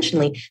watching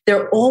intentionally,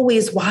 they're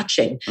always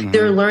watching.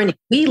 They're learning.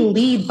 We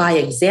lead by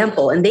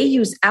example, and they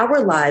use our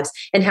lives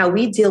and how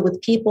we deal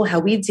with people, how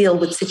we deal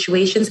with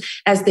situations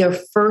as their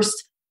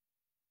first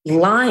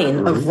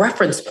line of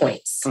reference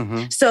points.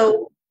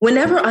 So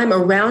whenever I'm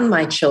around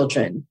my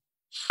children,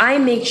 I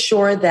make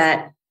sure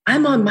that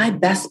I'm on my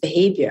best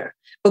behavior,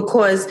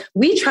 because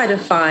we try to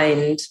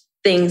find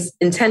things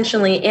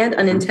intentionally and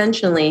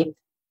unintentionally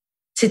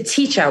to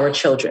teach our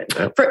children.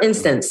 For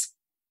instance,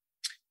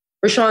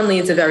 Rashawn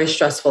leads a very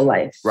stressful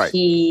life. Right.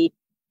 He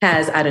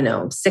has,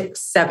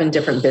 6, 7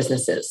 different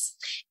businesses.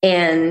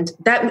 And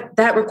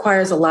that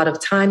requires a lot of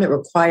time. It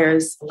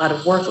requires a lot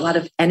of work, a lot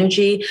of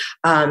energy.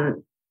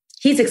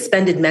 He's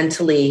expended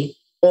mentally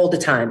all the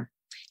time.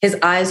 His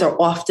eyes are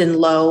often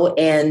low,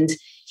 and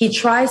he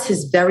tries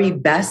his very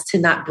best to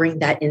not bring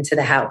that into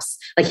the house.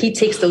 Like, he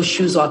takes those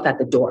shoes off at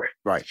the door.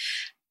 Right.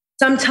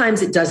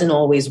 Sometimes it doesn't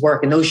always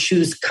work, and those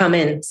shoes come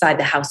inside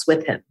the house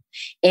with him.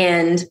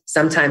 And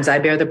sometimes I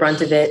bear the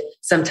brunt of it.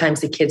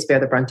 Sometimes the kids bear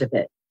the brunt of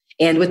it.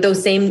 And with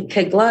those same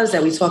kid gloves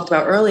that we talked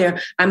about earlier,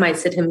 I might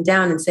sit him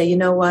down and say, you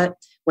know what?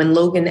 When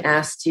Logan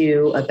asked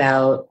you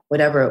about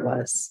whatever it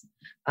was,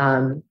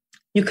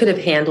 you could have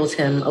handled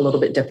him a little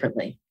bit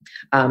differently.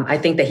 I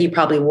think that he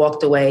probably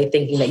walked away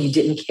thinking that you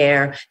didn't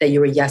care, that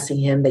you were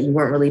yesing him, that you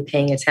weren't really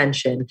paying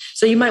attention.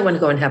 So you might want to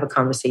go and have a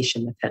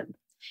conversation with him.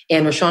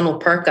 And Rashawn will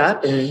perk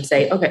up and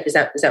say, okay, is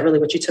that really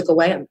what you took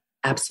away?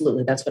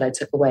 Absolutely, that's what I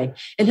took away.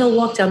 And he'll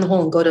walk down the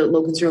hall and go to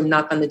Logan's room,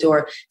 knock on the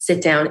door,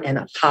 sit down and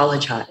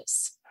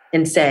apologize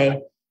and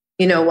say,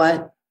 you know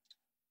what?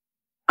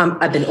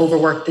 I've been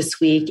overworked this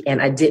week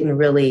and I didn't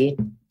really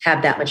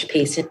have that much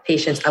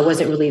patience. I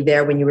wasn't really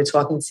there when you were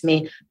talking to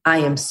me. I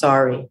am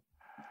sorry.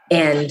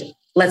 And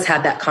let's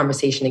have that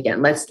conversation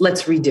again. Let's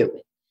redo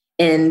it.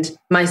 And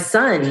my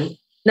son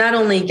not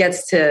only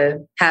gets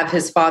to have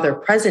his father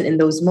present in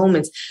those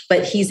moments,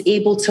 but he's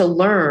able to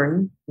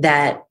learn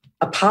that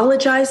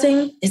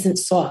apologizing isn't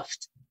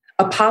soft.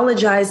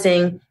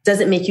 Apologizing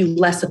doesn't make you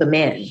less of a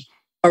man.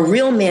 A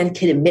real man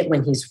can admit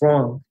when he's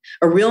wrong.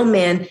 A real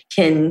man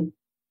can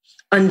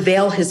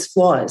unveil his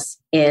flaws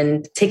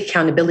and take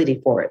accountability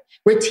for it.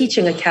 We're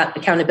teaching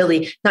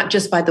accountability, not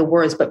just by the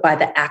words, but by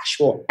the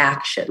actual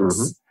actions.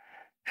 Mm-hmm.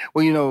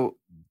 Well, you know,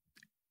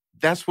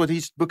 that's what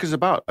his book is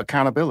about,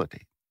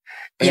 accountability.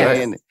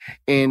 Yes.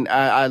 And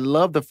I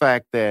love the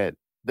fact that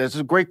there's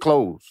a great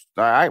close.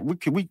 I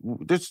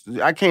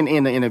can't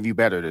end the interview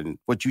better than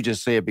what you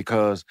just said,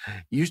 because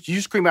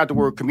you scream out the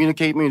word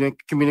communicate,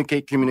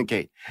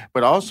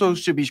 but also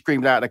should be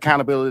screamed out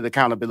accountability.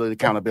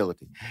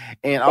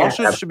 And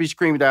also should be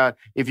screamed out,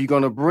 if you're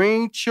going to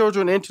bring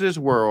children into this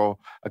world,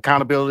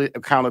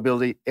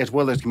 accountability, as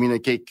well as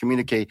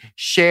communicate,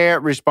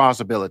 shared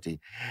responsibility.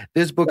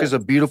 This book is a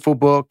beautiful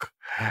book.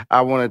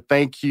 I want to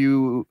thank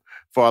you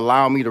for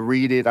allowing me to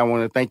read it. I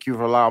want to thank you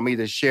for allowing me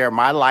to share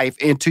my life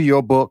into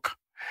your book,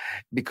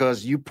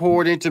 because you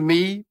poured into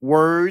me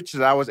words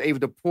that I was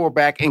able to pour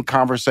back in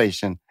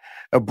conversation.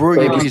 A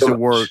brilliant piece of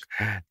work.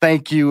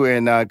 Thank you,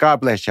 and God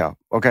bless y'all.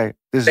 Okay,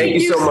 thank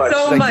you so much.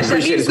 That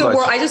means the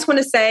world. I just want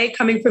to say,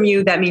 coming from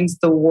you, that means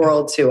the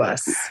world to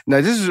us.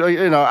 Now, this is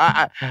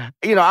I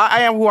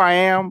am who I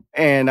am,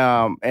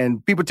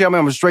 and people tell me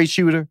I'm a straight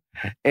shooter,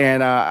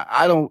 and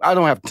I don't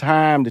have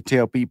time to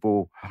tell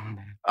people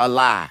a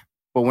lie.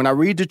 But when I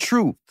read the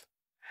truth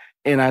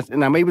and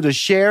I'm able to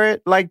share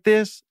it like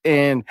this,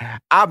 and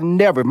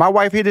my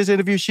wife hear this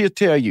interview, she'll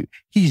tell you,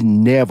 he's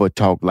never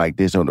talked like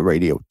this on the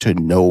radio to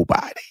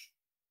nobody.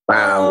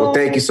 Wow. Well,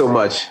 thank you so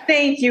much.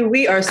 Thank you.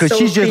 We are so because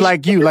she's just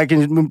like you. Like, he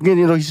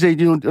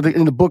said,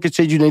 in the book, it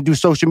said you didn't do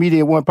social media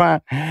at one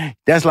time.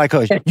 That's like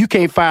her. You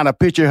can't find a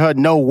picture of her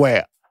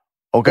nowhere.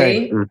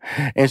 Okay.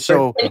 And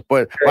so,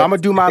 but I'm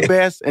going to do my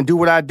best and do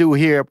what I do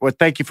here. But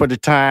thank you for the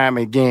time.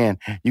 Again,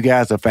 you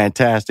guys are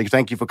fantastic.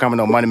 Thank you for coming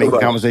on Money Making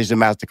Conversation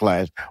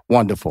Masterclass.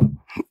 Wonderful.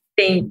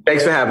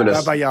 Thanks for having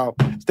us. Bye-bye, y'all.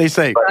 Stay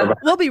safe. Bye-bye.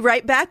 We'll be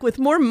right back with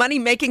more Money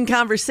Making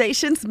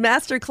Conversations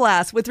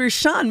Masterclass with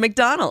Rushion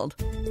McDonald.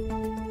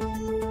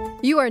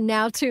 You are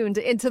now tuned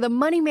into the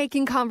Money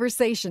Making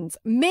Conversations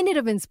Minute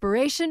of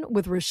Inspiration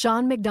with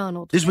Rushion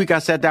McDonald. This week I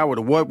sat down with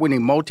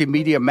award-winning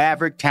multimedia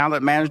maverick,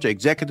 talent manager,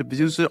 executive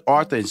producer,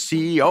 author, and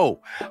CEO,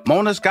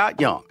 Mona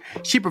Scott Young.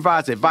 She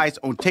provides advice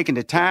on taking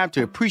the time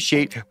to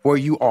appreciate where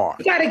you are.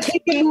 You gotta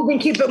keep it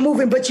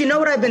moving. But you know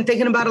what I've been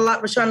thinking about a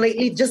lot, Rushion,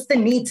 lately? Just the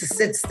need to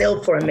sit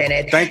still for a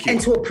minute. Thank you.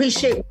 And to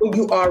appreciate where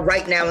you are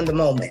right now in the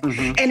moment.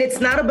 Mm-hmm. And it's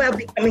not about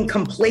becoming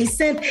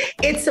complacent.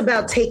 It's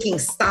about taking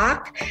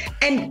stock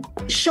and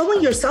showing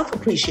yourself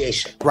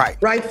appreciation,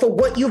 right, for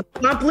what you've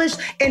accomplished,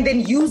 and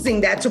then using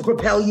that to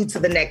propel you to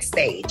the next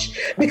stage.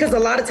 Because a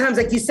lot of times,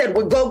 like you said,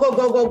 we're go,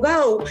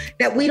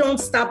 that we don't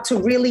stop to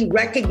really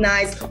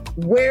recognize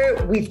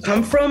where we've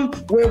come from,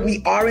 where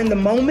we are in the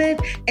moment,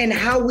 and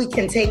how we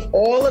can take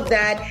all of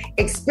that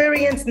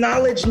experience,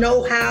 knowledge,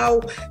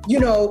 know-how,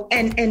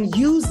 and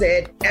use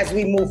it as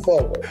we move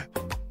forward.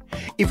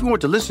 If you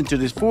want to listen to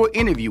this full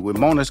interview with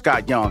Mona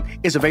Scott Young,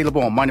 it's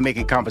available on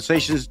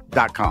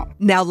moneymakingconversations.com.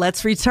 Now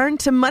let's return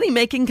to Money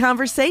Making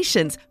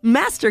Conversations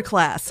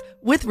Masterclass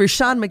with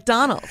Rushion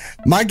McDonald.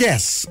 My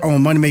guest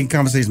on Money Making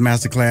Conversations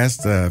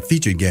Masterclass, the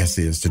featured guest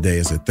is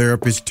a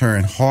therapist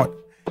turned heart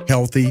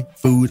healthy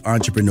food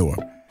entrepreneur,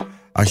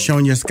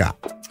 Ashonia Scott.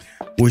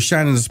 We're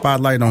shining the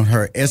spotlight on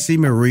her Essie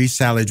Marie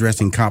salad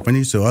dressing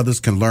company so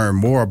others can learn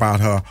more about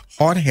her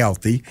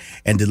heart-healthy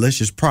and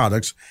delicious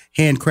products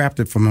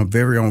handcrafted from her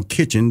very own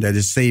kitchen that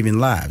is saving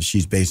lives.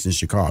 She's based in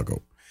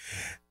Chicago.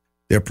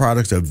 Their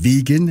products are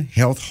vegan,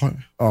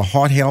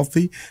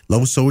 heart-healthy,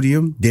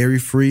 low-sodium,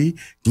 dairy-free,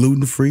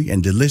 gluten-free,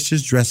 and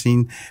delicious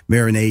dressing,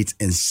 marinades,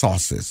 and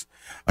sauces.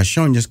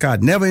 Ashonia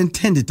Scott never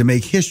intended to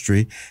make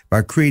history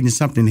by creating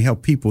something to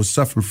help people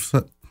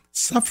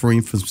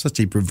suffering from such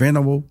a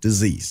preventable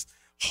disease.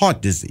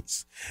 Heart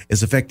disease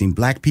is affecting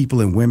Black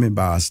people and women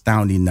by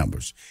astounding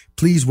numbers.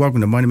 Please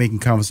welcome to Money Making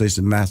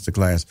Conversations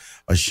Masterclass,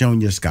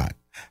 Ashonia Scott.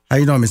 How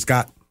you doing, Ms.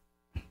 Scott?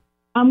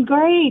 I'm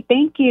great.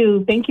 Thank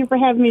you. Thank you for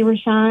having me,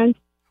 Rushion.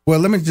 Well,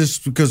 let me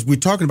because we're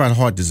talking about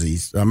heart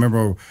disease. I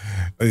remember,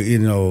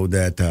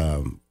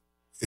 that...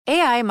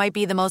 AI might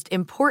be the most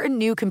important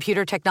new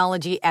computer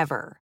technology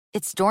ever.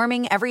 It's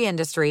storming every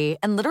industry,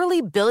 and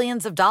literally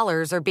billions of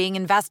dollars are being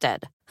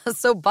invested.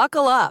 So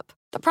buckle up.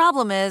 The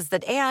problem is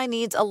that AI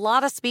needs a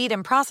lot of speed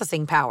and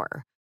processing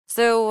power.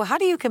 So how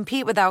do you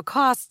compete without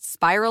costs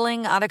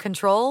spiraling out of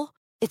control?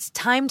 It's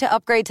time to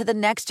upgrade to the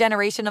next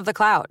generation of the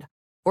cloud,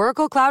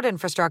 Oracle Cloud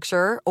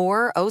Infrastructure,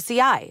 or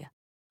OCI.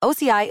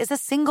 OCI is a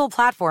single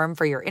platform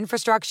for your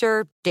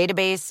infrastructure,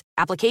 database,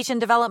 application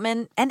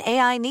development, and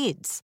AI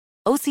needs.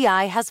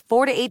 OCI has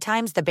 4 to 8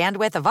 times the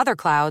bandwidth of other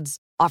clouds,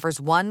 offers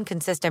one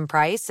consistent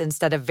price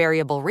instead of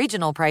variable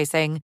regional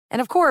pricing,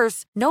 and of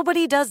course,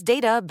 nobody does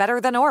data better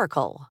than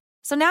Oracle.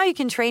 So now you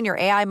can train your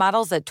AI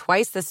models at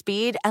twice the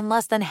speed and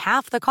less than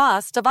half the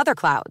cost of other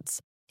clouds.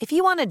 If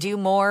you want to do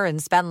more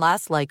and spend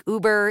less like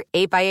Uber,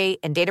 8x8,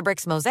 and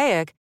Databricks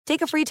Mosaic,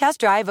 take a free test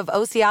drive of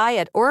OCI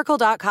at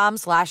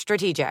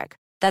oracle.com/strategic.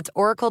 That's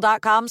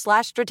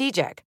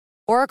oracle.com/strategic.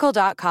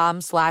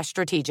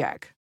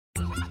 oracle.com/strategic.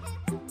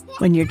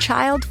 When your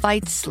child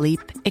fights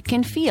sleep, it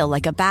can feel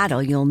like a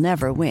battle you'll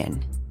never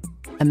win.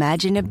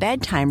 Imagine a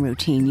bedtime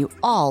routine you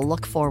all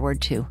look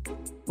forward to,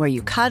 where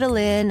you cuddle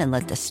in and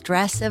let the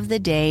stress of the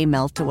day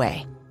melt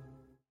away.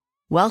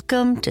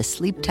 Welcome to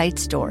Sleep Tight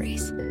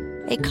Stories,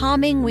 a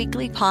calming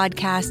weekly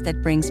podcast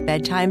that brings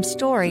bedtime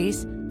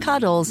stories,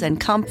 cuddles, and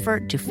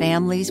comfort to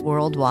families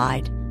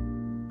worldwide.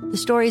 The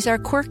stories are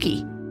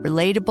quirky,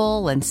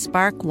 relatable, and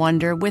spark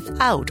wonder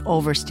without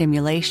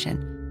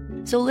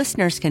overstimulation, so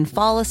listeners can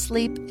fall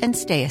asleep and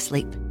stay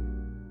asleep.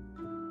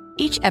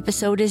 Each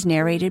episode is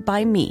narrated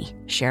by me,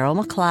 Cheryl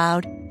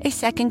McLeod, a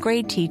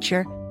second-grade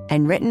teacher,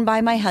 and written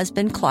by my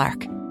husband,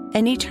 Clark,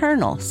 an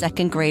eternal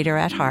second grader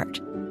at heart.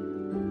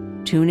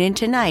 Tune in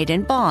tonight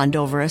and bond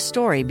over a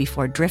story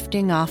before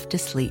drifting off to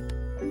sleep.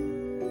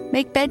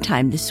 Make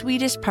bedtime the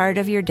sweetest part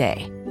of your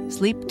day.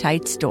 Sleep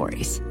Tight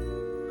Stories.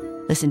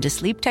 Listen to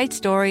Sleep Tight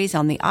Stories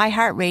on the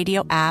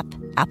iHeartRadio app,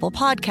 Apple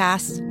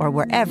Podcasts, or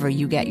wherever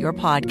you get your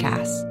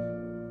podcasts.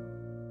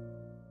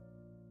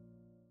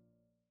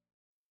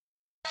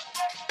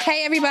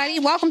 Hey, everybody.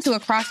 Welcome to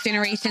Across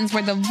Generations,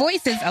 where the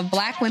voices of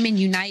Black women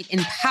unite in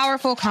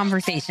powerful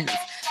conversations.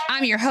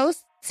 I'm your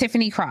host,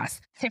 Tiffany Cross.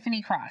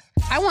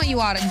 I want you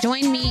all to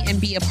join me and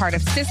be a part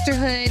of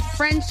sisterhood,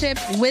 friendship,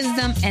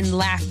 wisdom, and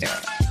laughter.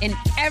 In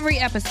every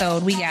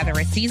episode, we gather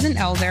a seasoned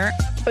elder.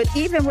 But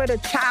even with a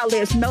child,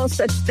 there's no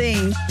such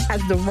thing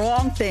as the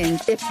wrong thing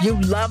if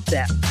you love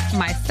them.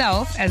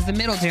 Myself, as the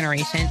middle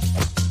generation.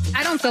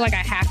 I don't feel like I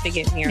have to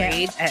get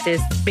married at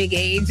this big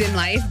age in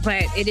life,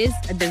 but it is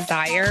a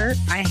desire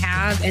I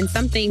have and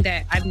something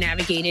that I've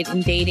navigated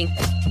in dating.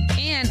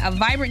 And a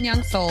vibrant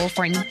young soul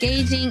for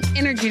engaging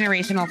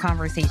intergenerational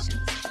conversations.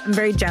 I'm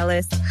very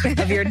jealous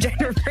of your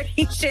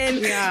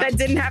generation that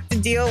didn't have to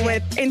deal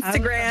with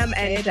Instagram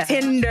and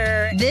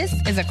Tinder. This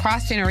is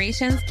Across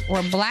Generations,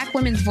 where Black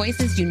women's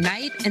voices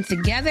unite, and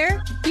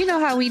together, you know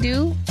how we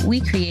do, we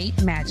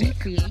create magic.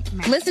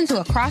 Listen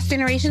to Across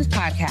Generations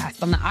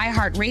podcast on the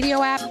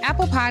iHeartRadio app,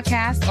 Apple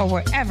Podcasts, or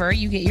wherever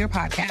you get your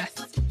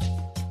podcasts.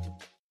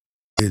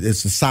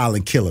 It's a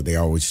silent killer, they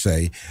always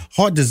say.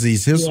 Heart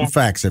disease, here's some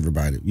facts,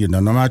 everybody. You know,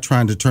 I'm not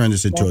trying to turn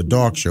this into a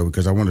dog show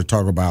because I want to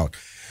talk about,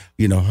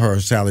 you know,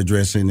 her salad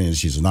dressing, and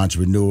she's an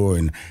entrepreneur,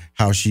 and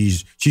how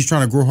she's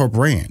trying to grow her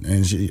brand,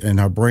 and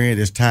her brand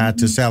is tied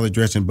to salad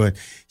dressing. But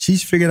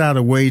she's figured out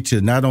a way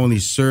to not only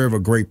serve a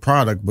great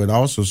product, but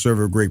also serve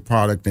a great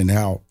product and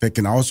how that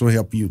can also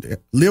help you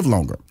live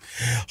longer.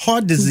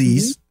 Heart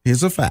disease,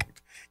 here's a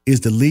fact, is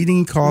the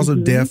leading cause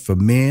of death for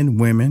men,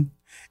 women,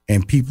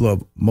 and people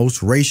of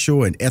most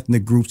racial and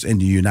ethnic groups in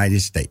the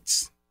United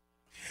States.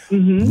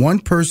 One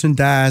person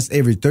dies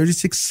every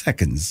 36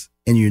 seconds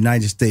in the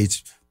United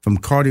States from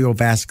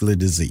cardiovascular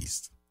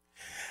disease.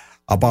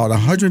 About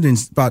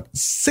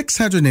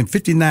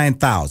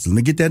 659,000, let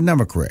me get that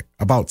number correct,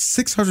 about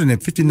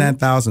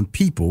 659,000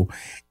 people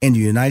in the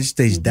United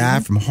States die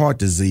from heart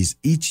disease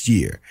each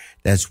year.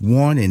 That's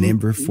 1 in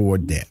every 4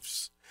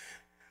 deaths.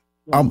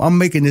 I'm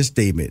making this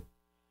statement.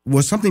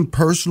 Was something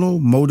personal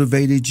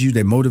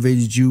that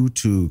motivated you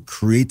to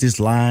create this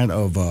line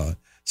of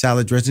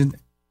salad dressing?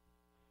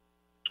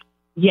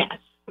 Yes,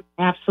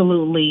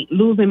 absolutely.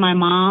 Losing my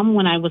mom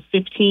when I was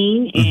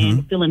 15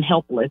 and feeling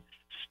helpless.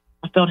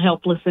 I felt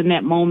helpless in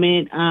that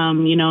moment.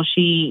 You know,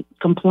 she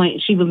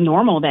complained. She was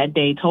normal that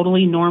day,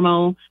 totally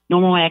normal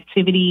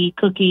activity,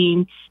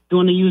 cooking,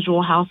 doing the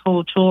usual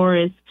household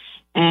chores.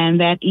 And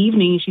that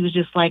evening, she was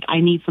just like,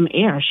 I need some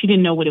air. She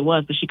didn't know what it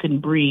was, but she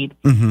couldn't breathe.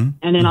 And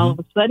then all of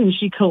a sudden,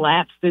 she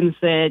collapsed and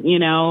said, you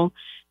know,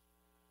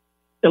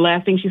 the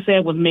last thing she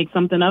said was make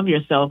something of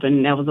yourself.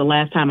 And that was the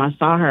last time I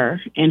saw her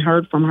and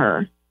heard from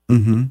her.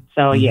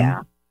 So,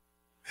 yeah.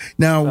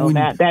 Now, so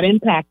that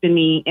impacted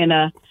me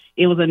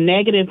it was a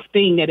negative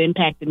thing that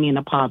impacted me in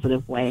a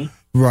positive way.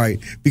 Right.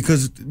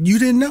 Because you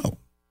didn't know.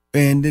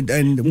 And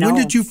when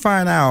did you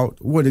find out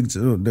what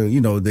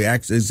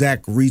the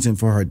exact reason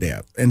for her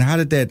death, and how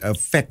did that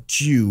affect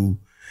you?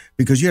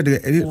 Because you had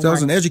that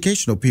was an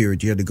educational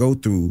period you had to go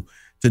through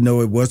to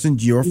know it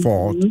wasn't your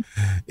fault.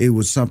 It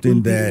was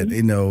something that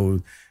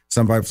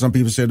some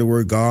people say the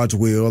word God's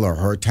will or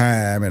her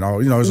time and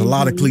all. There's a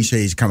lot of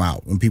cliches come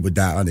out when people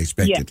die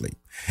unexpectedly,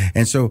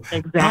 and so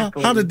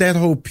how did that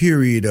whole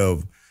period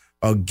of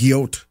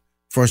guilt,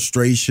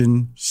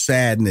 frustration,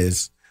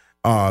 sadness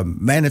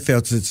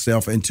manifests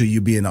itself into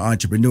you being an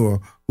entrepreneur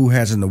who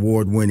has an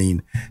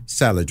award-winning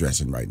salad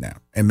dressing right now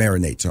and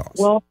marinade sauce?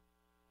 Well,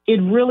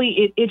 it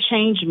really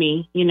changed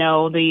me.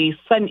 The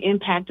sudden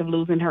impact of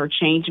losing her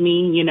changed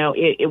me.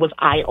 It was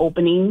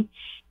eye-opening.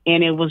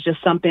 And it was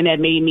just something that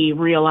made me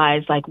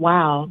realize, like,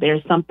 wow,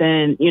 there's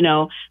something,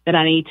 that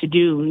I need to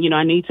do.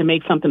 I need to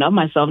make something of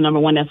myself. Number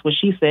one, that's what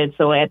she said.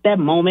 So at that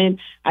moment,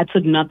 I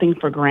took nothing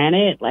for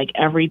granted. Like,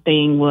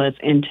 everything was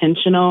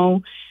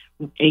intentional.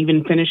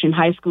 Even finishing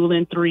high school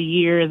in 3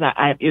 years,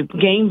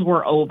 games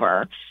were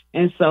over.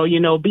 And so,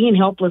 being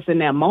helpless in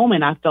that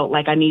moment, I felt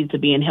like I needed to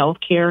be in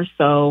healthcare.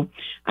 So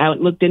I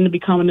looked into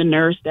becoming a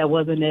nurse. That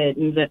wasn't it.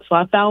 And so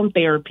I found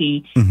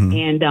therapy.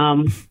 And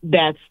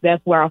that's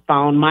where I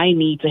found my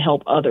need to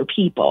help other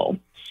people.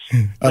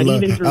 I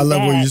love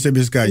when you say,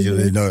 Miss Scott,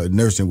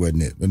 nursing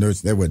wasn't it.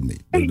 That wasn't me.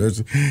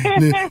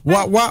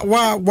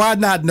 Why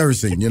not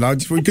nursing?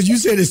 Because you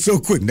said it so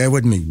quick. That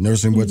wasn't me.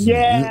 Nursing wasn't me.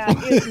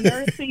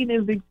 Nursing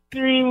is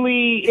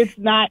it's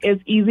not as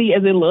easy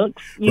as it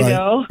looks,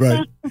 know?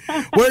 Right.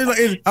 Well,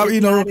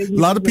 a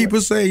lot of people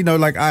say,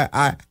 like,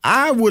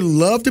 I would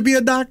love to be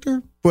a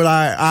doctor, but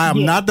I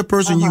am not the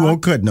person you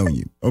want cutting on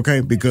you, okay?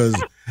 Because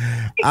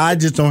I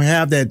just don't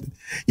have that.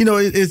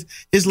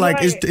 It's like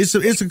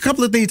it's a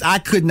couple of things I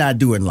could not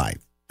do in life.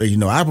 I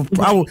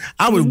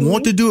would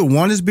want to do it.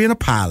 One is being a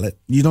pilot.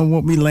 You don't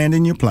want me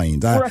landing your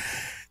planes.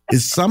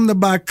 It's something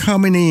about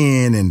coming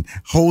in and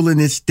holding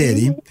it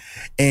steady,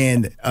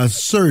 and a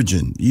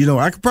surgeon.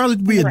 I could probably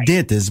be a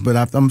dentist, but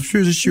I'm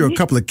sure a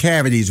couple of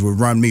cavities would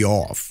run me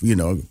off.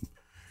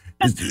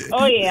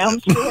 Oh, yeah, I'm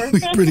sure.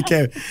 Pretty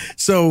cavity.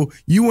 So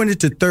you went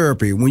into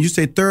therapy. When you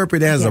say therapy,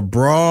 that has a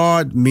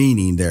broad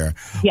meaning there.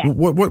 Yeah.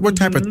 What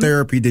type of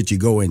therapy did you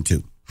go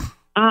into?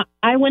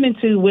 I went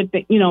into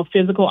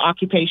physical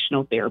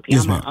occupational therapy.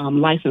 Yes, I'm a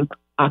licensed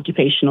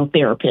occupational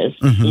therapist.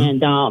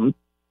 And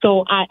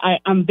so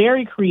I'm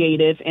very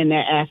creative in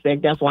that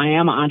aspect. That's why I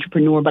am an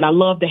entrepreneur, but I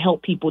love to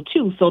help people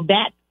too. So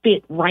that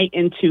fit right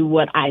into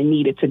what I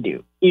needed to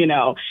do,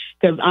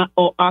 because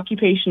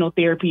occupational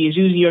therapy is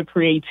using your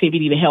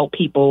creativity to help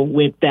people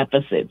with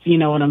deficits. You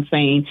know what I'm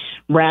saying?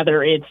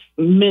 Rather it's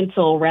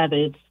mental, rather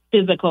it's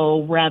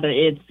physical, rather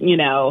it's,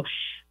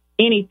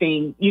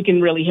 anything, you can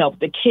really help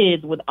the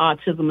kids with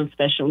autism and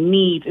special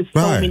needs. It's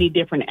so many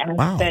different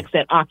aspects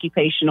that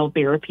occupational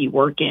therapy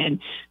work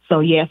in.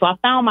 So so I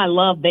found my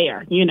love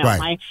there.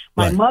 My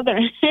mother,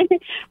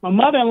 my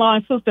mother-in-law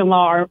and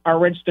sister-in-law are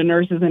registered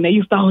nurses, and they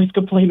used to always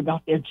complain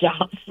about their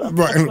jobs.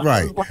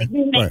 Right. Well,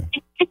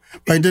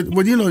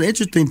 the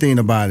interesting thing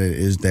about it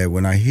is that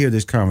when I hear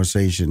this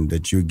conversation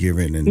that you're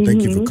giving, and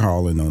thank you for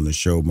calling on the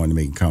show, Money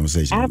Making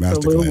Conversation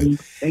Masterclass,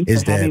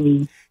 is that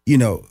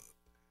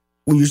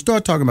when you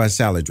start talking about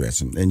salad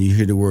dressing and you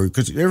hear the word,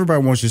 because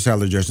everybody wants your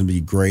salad dressing to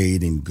be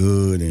great and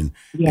good, and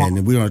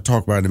we're going to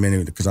talk about it in a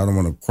minute because I don't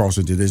want to cross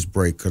into this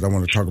break because I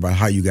want to talk about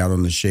how you got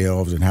on the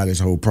shelves and how this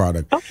whole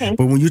product. Okay.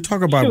 But when you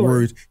talk about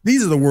words,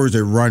 these are the words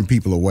that run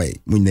people away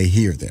when they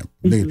hear them.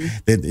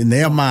 That in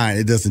their mind,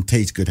 it doesn't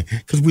taste good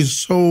because we're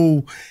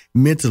so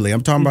mentally.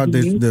 I'm talking about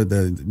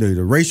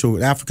the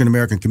racial African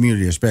American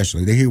community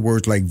especially. They hear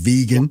words like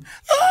vegan,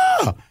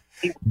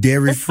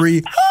 dairy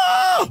free,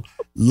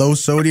 low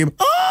sodium,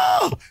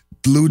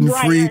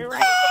 gluten-free.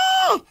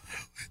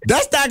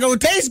 That's not going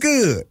to taste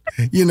good.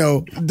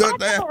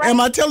 Am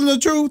I telling the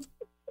truth?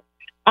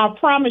 I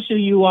promise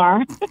you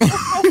are.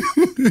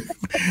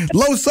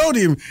 Low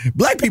sodium.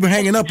 Black people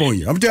hanging up on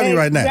you. I'm telling you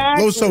right now.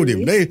 Low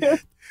sodium.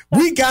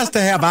 We got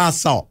to have our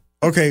salt.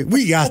 Okay?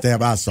 We got to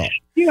have our salt.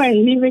 You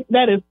ain't even.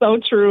 That is so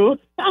true.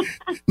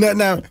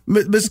 Now,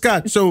 Ms.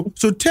 Scott, so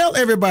tell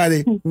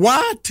everybody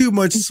why too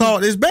much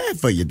salt is bad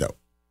for you, though.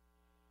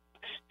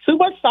 Too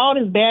much salt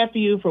is bad for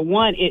you. For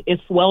one, it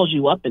swells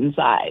you up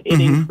inside. It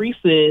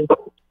increases.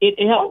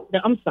 It helps.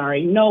 I'm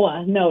sorry,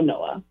 Noah. No,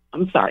 Noah.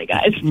 I'm sorry,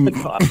 guys.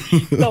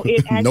 So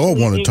it actually Noah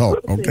want to talk.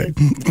 Okay.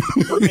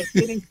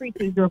 It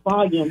increases your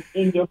volume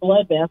in your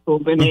blood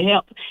vessels, and it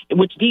helps,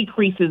 which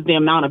decreases the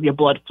amount of your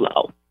blood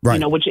flow. Right.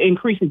 Which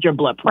increases your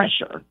blood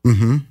pressure.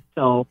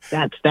 So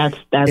that's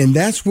and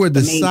that's where the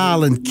amazing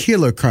silent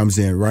killer comes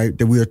in, right?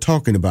 That we are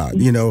talking about,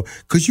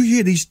 because you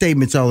hear these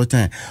statements all the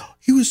time.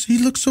 He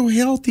looked so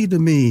healthy to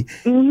me.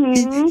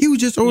 He was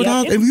just old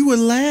house, and we were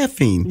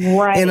laughing.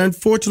 Right. And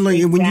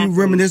unfortunately, when you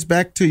reminisce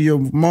back to your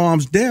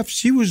mom's death,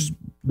 she was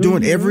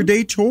doing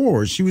everyday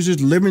chores. She was just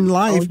living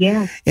life.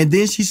 And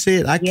then she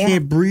said, I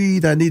can't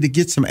breathe. I need to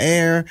get some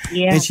air.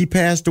 And she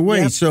passed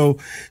away. So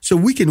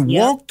we can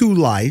walk through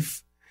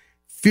life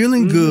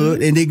feeling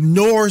good and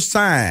ignore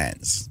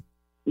signs.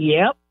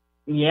 Yep.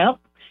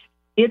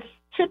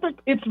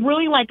 It's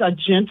really like a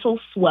gentle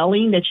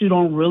swelling that you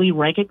don't really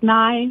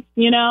recognize,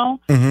 until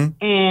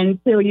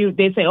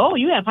they say, "Oh,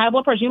 you have high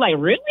blood pressure." You're like,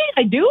 "Really?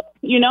 I do?"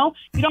 You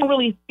don't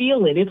really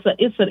feel it.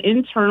 It's an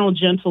internal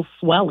gentle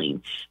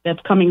swelling that's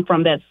coming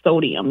from that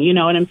sodium. You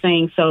know what I'm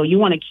saying? So you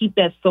want to keep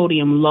that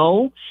sodium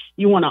low.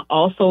 You want to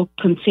also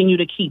continue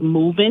to keep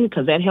moving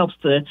because that helps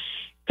to,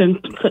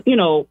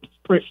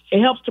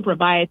 it helps to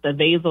provide the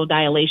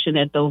vasodilation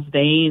that those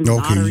veins.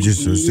 Okay, you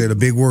just said a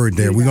big word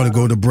there. We're going to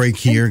go to break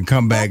here and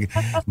come back.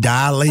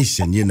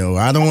 Dilation,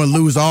 I don't want to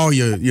lose all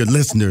your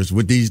listeners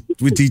with these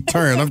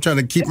terms. I'm trying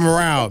to keep them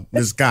around,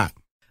 Ms. Scott.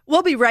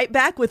 We'll be right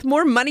back with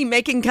more Money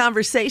Making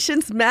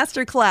Conversations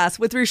Masterclass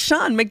with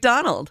Rushion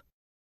McDonald.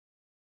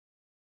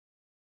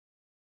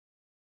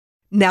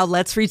 Now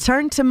let's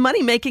return to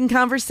Money Making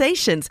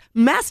Conversations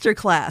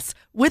Masterclass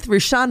with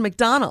Rushion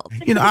McDonald.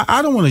 You know,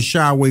 I don't want to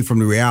shy away from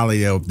the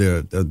reality of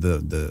your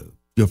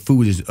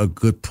food is a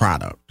good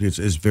product.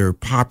 It's very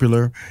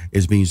popular.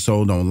 It's being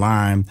sold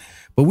online.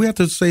 But we have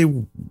to say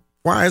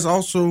why it's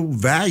also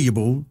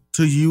valuable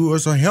to you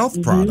as a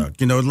health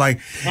product. You know, like,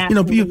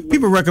 absolutely. You know,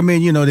 people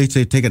recommend, you know, they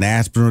say take an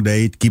aspirin a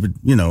day to keep it,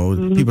 you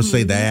know, people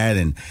say that.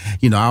 And,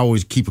 you know, I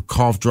always keep a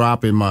cough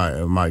drop in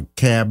my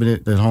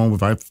cabinet at home.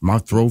 If my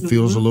throat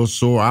feels a little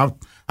sore, I'll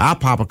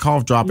pop a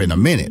cough drop in a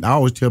minute. I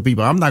always tell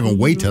people I'm not going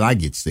to wait till I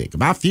get sick.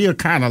 If I feel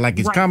kind of like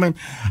it's coming,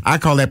 I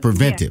call that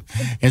preventive.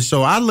 Yeah. And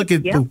so I look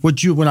at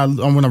what when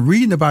I'm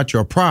reading about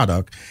your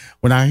product,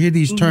 when I hear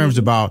these terms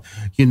about,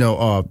 you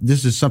know,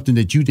 this is something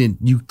that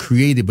you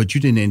created, but you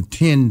didn't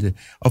intend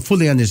or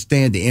fully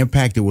understand the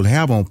impact it will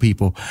have on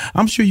people.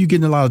 I'm sure you're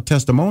getting a lot of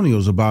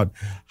testimonials about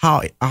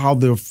how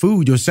their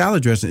food, your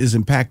salad dressing, is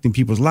impacting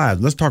people's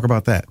lives. Let's talk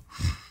about that.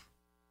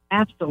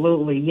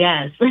 Absolutely,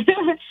 yes.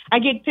 I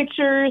get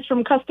pictures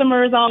from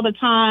customers all the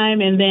time,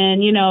 and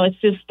then, you know,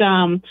 it's just,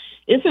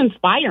 it's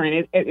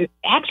inspiring. It's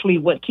actually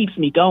what keeps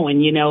me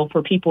going, you know,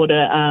 for people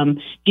to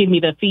give me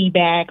the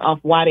feedback of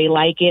why they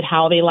like it,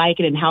 how they like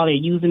it, and how they're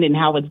using it, and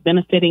how it's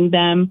benefiting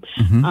them.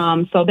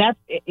 So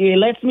it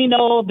lets me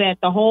know that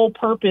the whole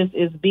purpose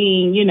is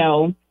being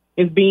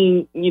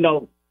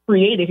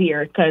created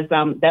here, because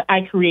that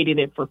I created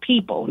it for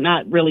people,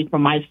 not really for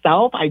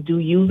myself. I do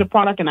use the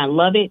product and I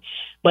love it,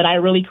 but I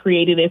really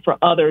created it for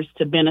others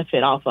to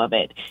benefit off of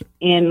it.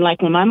 And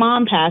like when my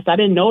mom passed, I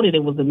didn't know that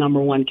it was the number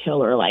one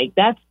killer. Like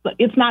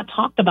it's not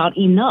talked about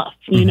enough,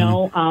 you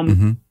know.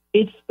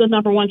 It's the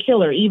number one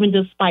killer, even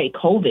despite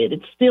COVID.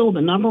 It's still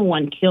the number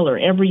one killer.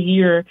 Every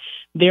year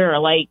there are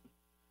like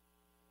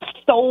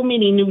so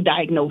many new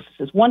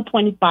diagnoses,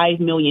 1.5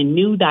 million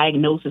new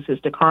diagnoses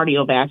to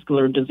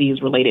cardiovascular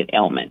disease-related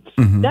ailments.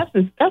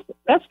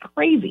 That's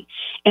crazy.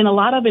 And a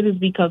lot of it is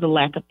because of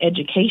lack of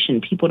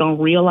education. People don't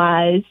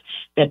realize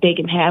that they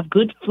can have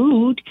good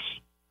food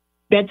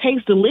that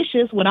tastes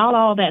delicious without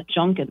all that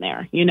junk in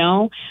there, you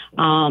know?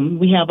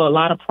 We have a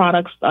lot of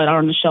products that are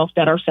on the shelf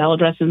that are salad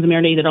dressings and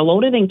marinade that are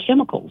loaded in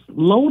chemicals,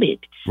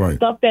 right.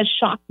 Stuff that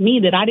shocked me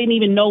that I didn't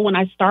even know when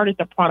I started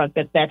the product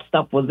that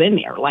stuff was in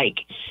there. Like,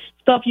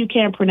 stuff you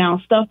can't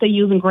pronounce, stuff they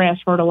use in grass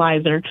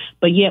fertilizer,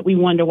 but yet we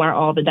wonder why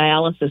all the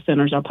dialysis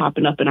centers are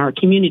popping up in our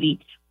community.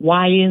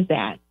 Why is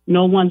that?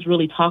 No one's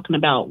really talking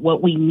about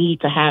what we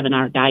need to have in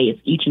our diets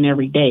each and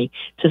every day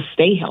to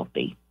stay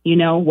healthy, you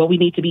know, what we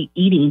need to be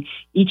eating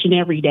each and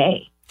every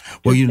day.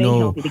 Well, you know,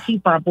 healthy, to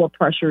keep our blood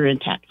pressure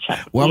intact.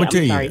 Well, I'm going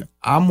to tell you,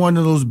 I'm one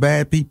of those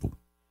bad people.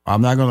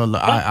 I'm not going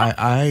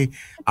to,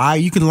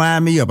 you can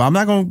line me up. I'm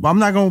not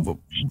going to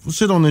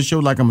sit on this show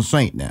like I'm a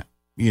saint now.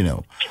 You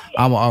know,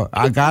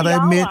 I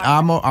gotta admit,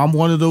 I'm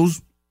one of those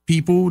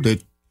people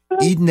that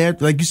eating that,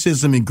 like you said,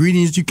 some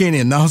ingredients you can't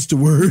announce the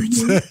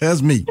words.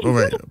 That's me. All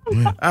right.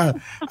 I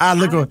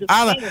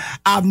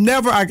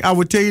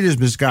would tell you this,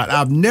 Ms. Scott.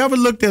 I've never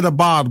looked at a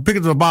bottle, picked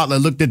up a bottle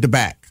and looked at the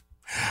back.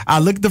 I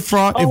look at the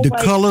front. If the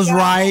color's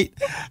right,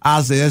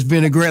 I say that's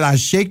vinaigrette. I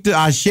shake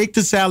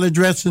the salad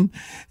dressing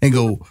and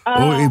go,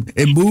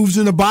 it moves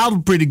in the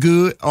bottle pretty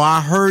good. Or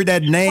I heard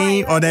that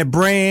name or that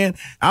brand.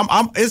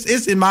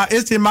 It's in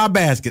my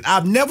basket.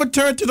 I've never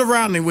turned it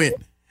around and went,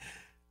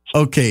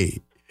 okay.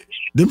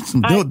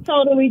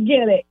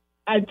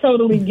 I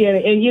totally get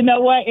it. And you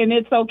know what? And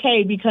it's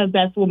okay, because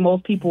that's what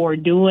most people are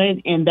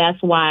doing. And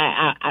that's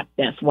why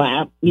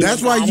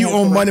you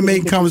on Money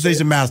Making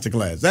Conversation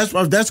Masterclass.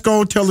 That's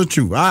going to tell the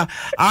truth. I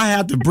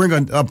have to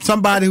bring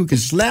somebody who can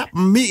slap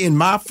me in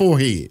my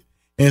forehead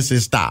and say,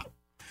 stop.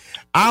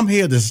 I'm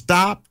here to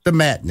stop the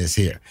madness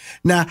here.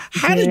 Now,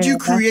 how did you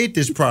create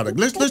this product?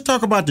 Let's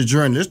talk about the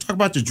journey. Let's talk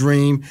about the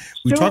dream.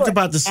 We talked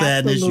about the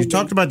sadness. Absolutely. You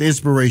talked about the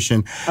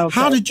inspiration. Okay.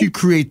 How did you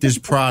create this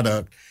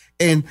product?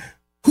 And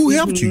who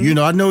helped you? You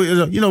know, I know,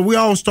 you know, we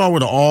all start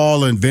with an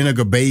oil and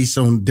vinegar base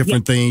on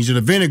different things. You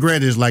know,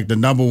 vinaigrette is like the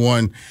number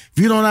one. If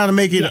you don't know how to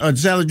make it a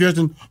salad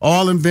dressing,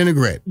 oil and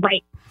vinaigrette.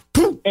 Right.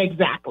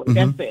 Exactly.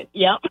 That's it.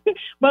 Yep.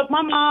 But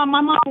my mom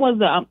was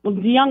the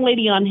young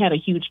lady had a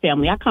huge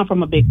family. I come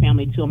from a big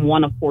family too. I'm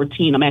one of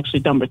 14. I'm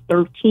actually number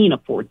 13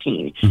 of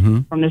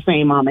 14 from the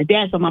same mom and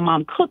dad. So my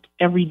mom cooked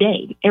every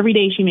day. Every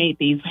day she made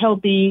these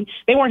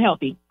they weren't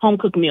healthy, home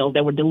cooked meals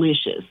that were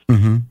delicious.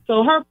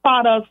 So her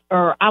products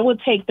I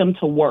would take them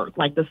to work.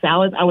 Like the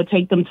salads, I would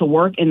take them to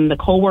work, and the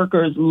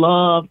coworkers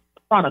loved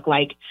the product.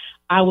 Like,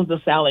 I was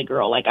the salad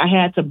girl. Like, I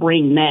had to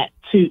bring that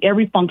to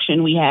every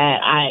function we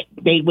had.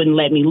 They wouldn't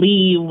let me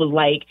leave. It was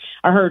like,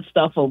 I heard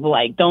stuff of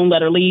like, don't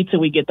let her leave till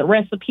we get the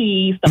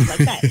recipes, stuff like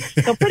that.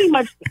 So pretty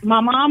much my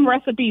mom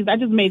recipes, I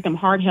just made them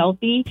heart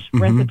healthy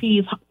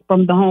recipes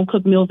from the home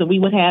cooked meals that we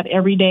would have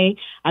every day.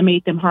 I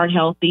made them heart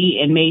healthy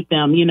and made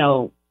them, you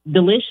know,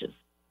 delicious.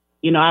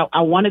 You know,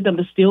 I wanted them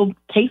to still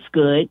taste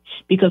good,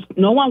 because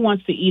no one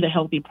wants to eat a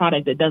healthy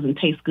product that doesn't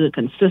taste good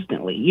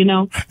consistently, you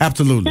know?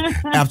 Absolutely.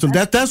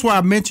 Absolutely. That's why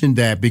I mentioned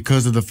that,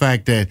 because of the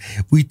fact that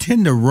we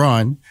tend to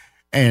run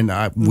and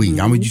I'm going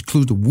to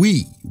include the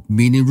we,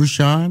 meaning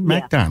Rushion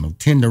McDonald,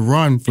 tend to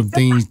run from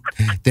things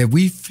that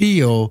we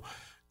feel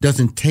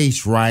doesn't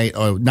taste right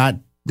or not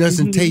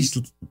doesn't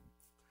taste.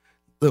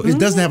 It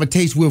doesn't have a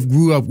taste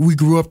we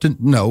grew up to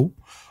know,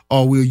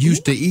 or we're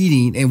used to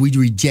eating, and we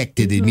reject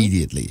it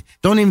immediately.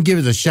 Don't even give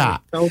it a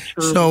shot. So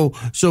true.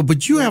 So,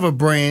 but you have a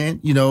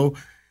brand, you know.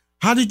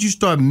 How did you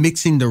start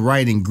mixing the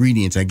right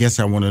ingredients? I guess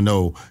I want to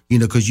know, you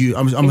know, because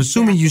I'm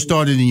assuming you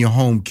started in your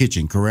home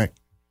kitchen, correct?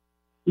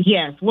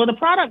 Yes. Well,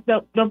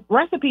 the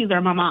recipes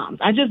are my mom's.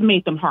 I just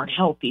made them heart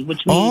healthy,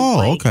 which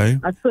means okay.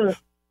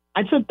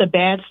 I took the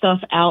bad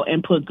stuff out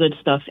and put good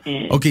stuff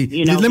in. Okay,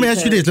 you know, let me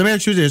ask you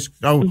this.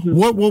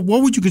 What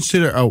would you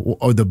consider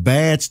the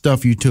bad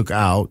stuff you took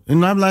out?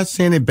 And I'm not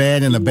saying it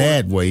bad in a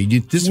bad way.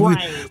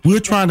 We're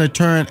trying to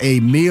turn a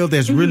meal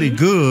that's really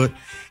good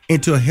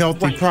into a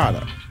healthy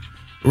product,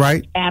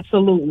 right?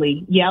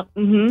 Absolutely. Yep.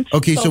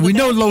 Okay, so we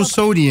know low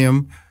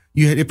sodium.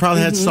 It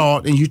probably had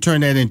salt, and you turn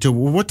that into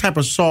what type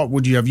of salt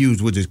would you have used?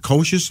 Was it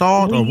kosher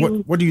salt, or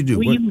what do you do?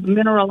 We use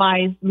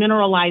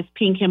mineralized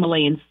pink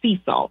Himalayan sea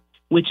salt,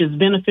 which is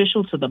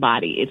beneficial to the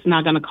body. It's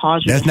not going to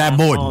cause you. That's not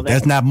Morton.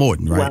 That's not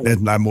Morton, right? Right.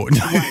 That's not Morton.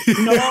 Right.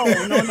 No.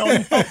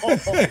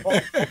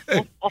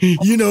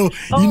 You know,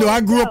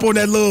 I grew up on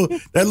that little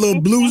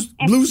blue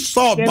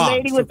salt the box.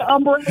 lady with the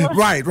umbrella.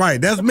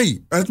 Right. That's me.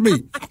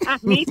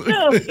 Me too.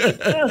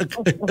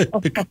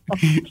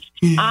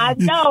 I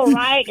know,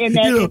 right? And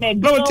that,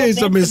 let me tell you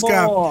something, Miss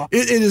Scott.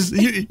 It is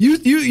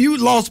you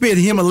lost me at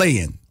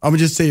Himalayan. I'm gonna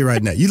just say it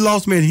right now. You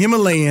lost me at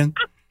Himalayan.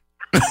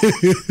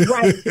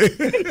 Right.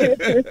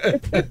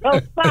 Oh,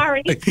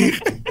 sorry.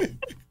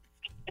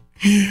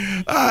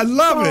 I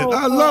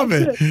love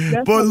it.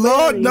 That's But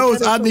Lord knows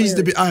That's needs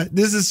to be.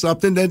 This is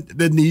something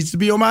that needs to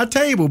be on my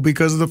table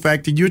because of the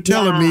fact that you're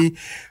telling me,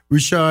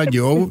 Rushion,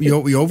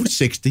 you're over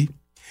 60.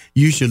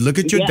 You should look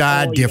at your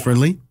diet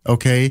differently,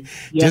 okay?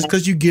 Yes. Just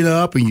because you get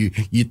up and you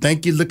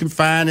think you're looking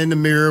fine in the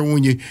mirror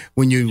when you're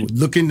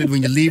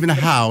leaving the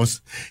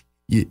house.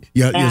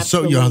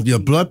 Your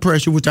blood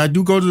pressure, which I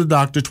do go to the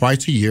doctor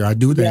twice a year. I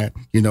do that,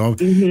 you know.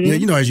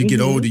 As you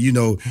get older, you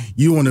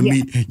want to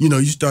meet,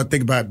 you start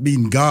thinking about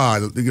meeting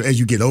God as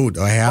you get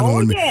older.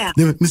 Let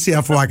me see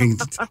how far I can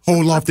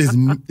hold off this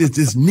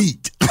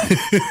meat.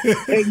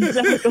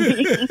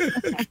 Exactly.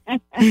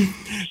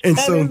 And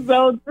that is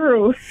so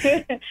true.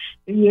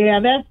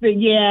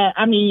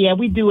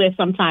 We do at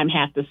some time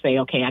have to say,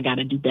 okay, I got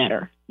to do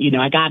better.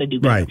 I got to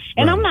do better. Right,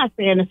 and I'm not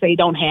saying to say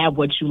don't have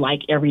what you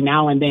like every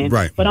now and then,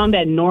 right. But on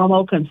that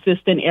normal,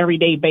 consistent,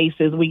 everyday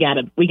basis, we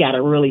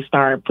gotta really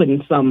start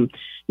putting some.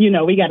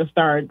 We got to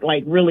start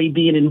like really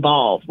being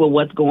involved with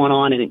what's going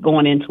on and it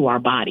going into our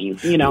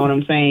bodies. You know what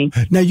I'm saying?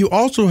 Now you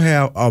also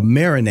have a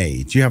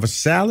marinade. You have a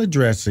salad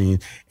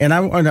dressing, and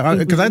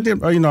because I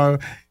did,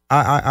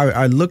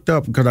 I looked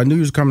up because I knew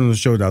you was coming on the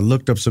show. I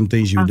looked up some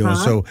things you were doing.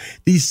 So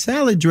these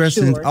salad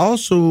dressings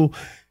also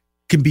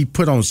can be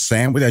put on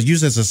sandwich,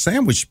 used as a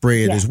sandwich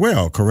spread as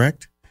well,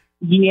 correct?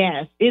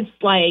 Yes. It's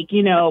like,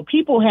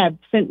 people have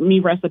sent me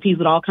recipes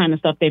with all kinds of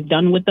stuff they've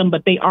done with them,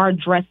 but they are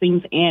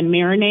dressings and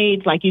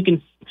marinades. Like you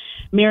can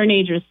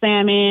marinate your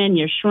salmon,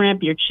 your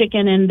shrimp, your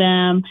chicken in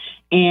them.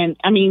 And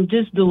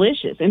just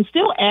delicious. And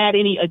still add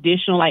any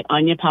additional like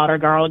onion powder,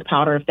 garlic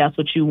powder, if that's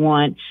what you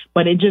want.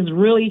 But it just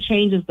really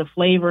changes the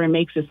flavor and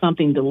makes it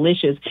something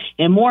delicious.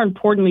 And more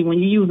importantly, when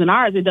you're using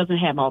ours, it doesn't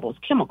have all those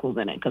chemicals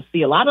in it. Because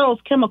see, a lot of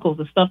those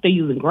chemicals is stuff they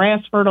use in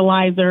grass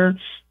fertilizer,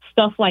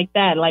 stuff like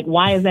that. Like,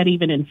 why is that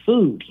even in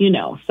food?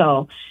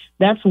 So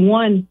that's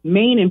one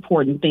main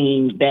important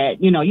thing that,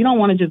 you don't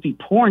want to just be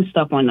pouring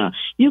stuff on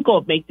you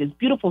go make this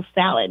beautiful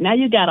salad. Now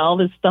you got all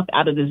this stuff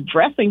out of this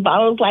dressing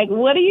bottle. It's like,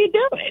 what are you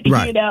doing?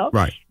 Right,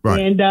 right.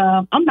 And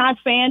I'm not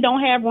saying don't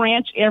have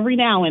ranch every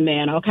now and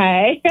then,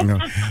 okay? No.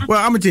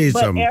 Well, I'm going to tell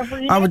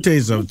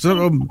you something.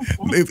 So,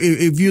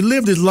 if you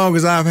lived as long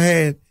as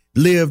I've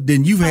lived,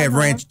 then you've had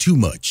ranch too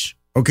much.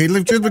 Okay,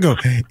 let's go.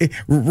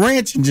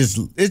 Ranch and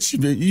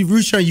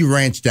you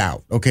ranched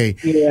out. Okay,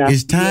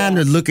 it's time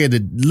to look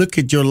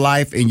at your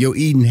life and your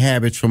eating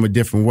habits from a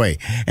different way,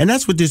 and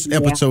that's what this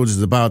episode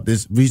is about.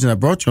 This reason I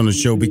brought you on the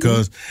show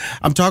because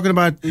I'm talking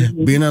about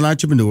being an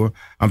entrepreneur.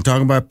 I'm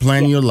talking about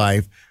planning your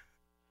life.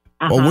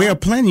 A way of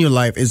planning your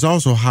life is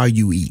also how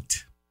you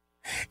eat,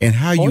 and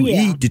how you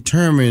eat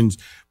determines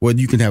whether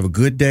you can have a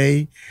good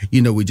day.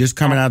 We're just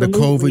coming out of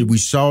COVID. We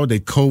saw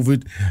that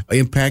COVID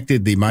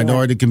impacted the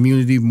minority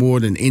community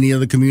more than any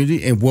other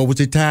community. And what was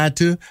it tied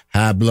to?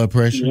 High blood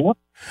pressure,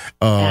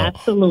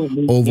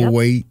 absolutely,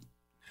 overweight,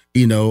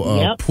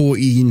 poor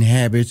eating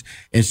habits.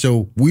 And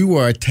so we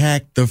were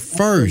attacked the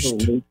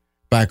first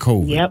by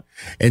COVID. Yep.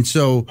 And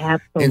so I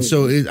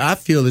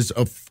feel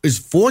it's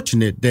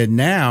fortunate that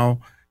now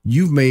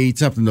you've made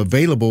something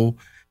available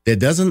that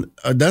doesn't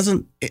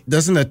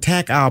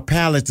attack our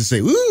palate to say,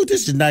 "Ooh,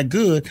 this is not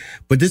good,"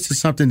 but this is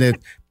something that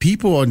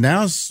people are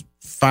now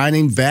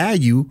finding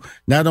value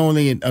not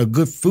only in a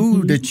good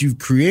food that you've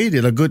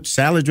created, a good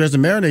salad dressing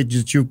marinade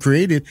that you've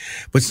created,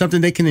 but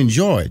something they can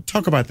enjoy.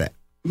 Talk about that.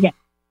 Yeah.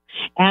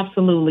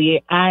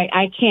 Absolutely.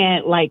 I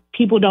can't, like,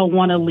 people don't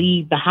want to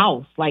leave the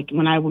house. Like,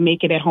 when I would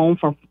make it at home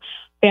for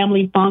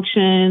family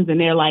functions, and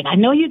they're like, I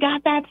know you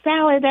got that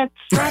salad, that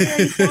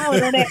strawberry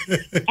salad, or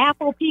that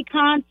apple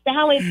pecan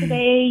salad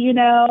today, you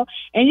know,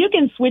 and you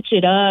can switch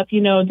it up. You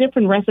know,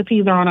 different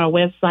recipes are on our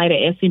website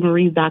at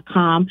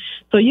SCMarie.com.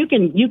 So you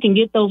can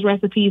get those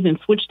recipes and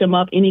switch them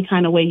up any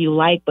kind of way you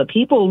like. But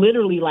people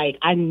literally like,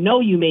 I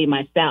know you made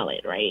my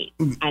salad, right?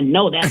 I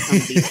know that's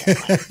going to be there.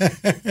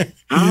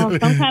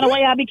 Like, some kind of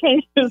way I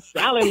became a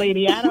salad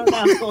lady. I don't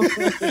know.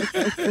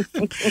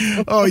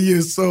 Oh,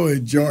 you're so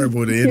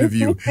enjoyable to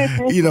interview.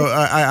 You know,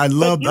 I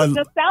love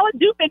the salad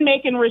you've been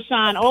making,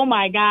 Rushion. Oh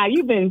my God,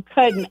 you've been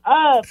cutting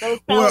up.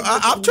 Well,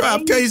 I'm trying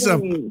to tell you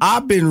something.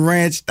 I've been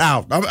ranched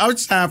out.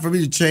 It's time for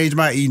me to change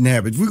my eating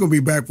habits. We're gonna be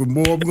back with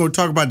more. We're gonna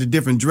talk about the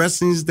different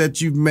dressings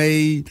that you've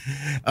made,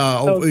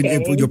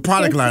 for your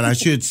product line, I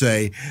should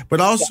say. But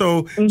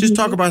also, just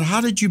talk about how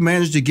did you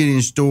manage to get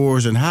in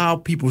stores and how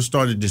people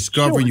started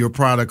discovering your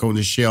product on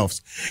the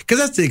shelves. Because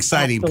that's the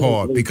exciting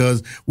part.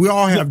 Because we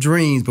all have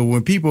dreams, but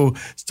when people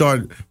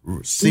start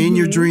seeing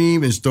your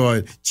dream and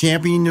start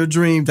championing your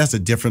dream, that's a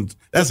different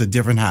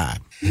high.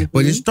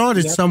 But it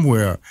started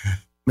somewhere,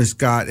 Ms.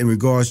 Scott, in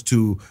regards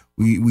to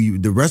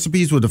the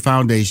recipes were the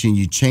foundation.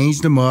 You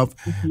changed them up,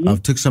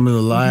 took some of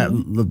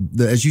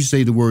the as you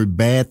say, the word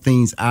bad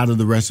things out of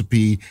the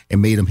recipe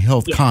and made them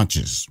health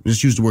conscious.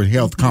 Let's use the word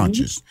health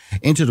conscious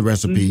into the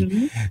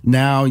recipe.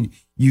 Now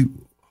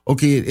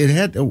it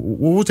had,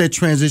 what was that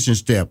transition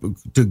step?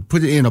 To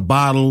put it in a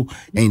bottle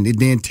and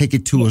then take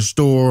it to a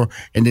store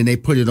and then they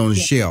put it on the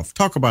shelf.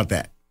 Talk about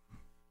that.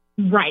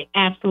 Right,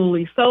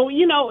 absolutely. So,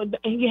 you know,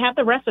 you have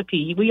the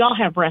recipe. We all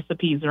have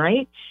recipes,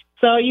 right?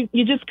 So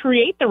you just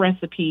create the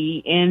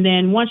recipe, and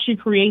then once you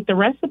create the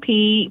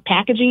recipe,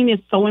 packaging is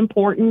so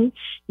important,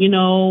 you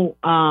know,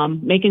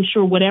 making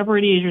sure whatever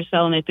it is you're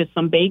selling, if it's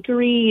some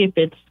bakery, if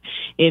it's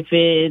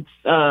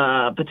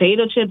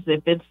potato chips,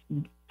 if it's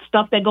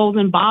stuff that goes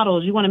in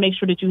bottles, you want to make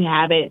sure that you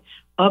have it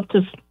up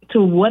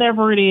to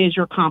whatever it is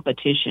your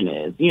competition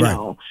is, you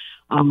know.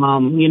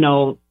 You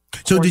know.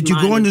 So did you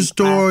go in the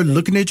store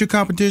looking at your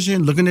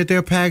competition, looking at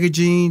their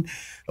packaging?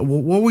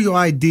 What were your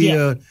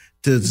idea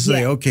to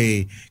say,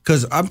 okay,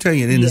 because I'm telling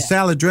you, in the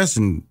salad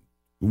dressing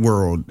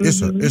world,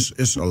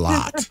 it's a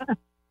lot.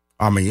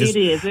 I mean, it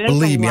is.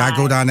 Believe me, I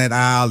go down that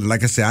aisle, and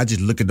like I said, I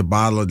just look at the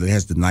bottle that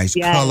has the nice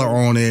color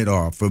on it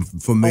or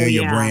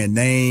familiar brand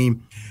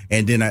name,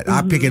 and then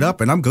I pick it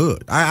up, and I'm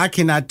good. I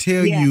cannot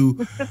tell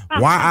you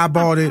why I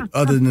bought it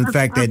other than the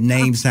fact that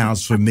name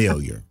sounds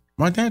familiar.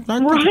 I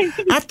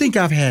think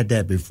I've had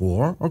that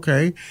before.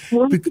 Okay.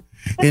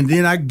 And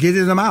then I get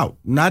them out.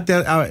 Not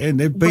that, and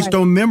they're based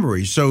on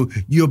memory. So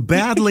you're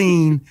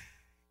battling,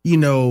 you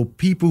know,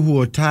 people who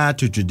are tied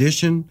to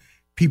tradition,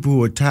 people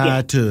who are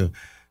tied to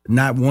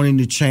not wanting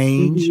to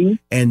change.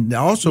 And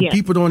also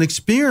people don't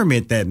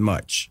experiment that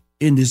much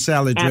in the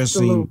salad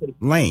dressing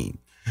lane.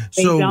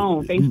 They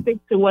don't. They stick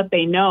to what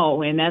they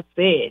know, and that's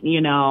it, you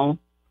know.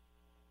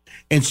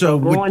 And so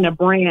growing a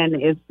brand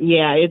is,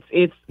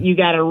 it's you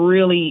got to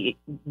really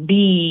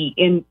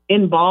be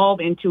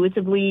involved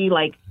intuitively.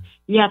 Like,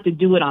 you have to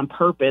do it on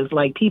purpose.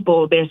 Like,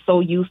 people, they're so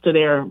used to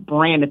their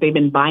brand that they've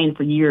been buying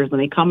for years. When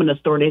they come in the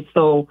store,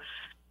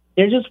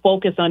 they're just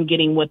focused on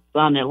getting what's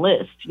on their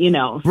list, you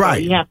know. So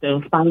you have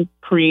to find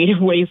creative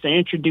ways to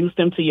introduce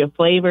them to your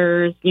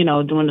flavors, you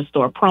know, doing the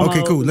store promos.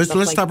 Okay, cool.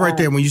 Let's stop right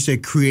there when you say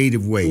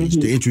creative ways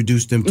to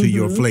introduce them to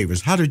your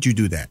flavors. How did you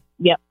do that?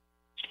 Yep.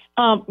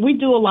 We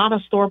do a lot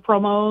of store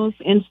promos,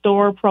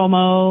 in-store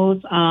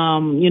promos.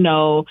 You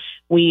know,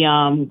 we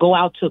go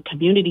out to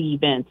community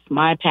events.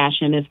 My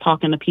passion is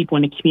talking to people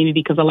in the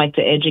community because I like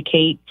to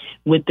educate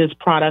with this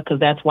product, because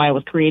that's why it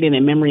was created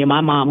in memory of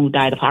my mom who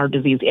died of heart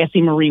disease.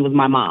 Essie Marie was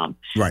my mom.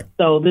 Right.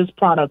 So this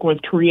product was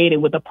created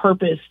with a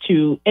purpose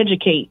to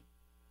educate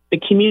the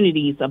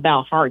communities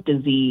about heart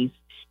disease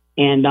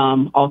and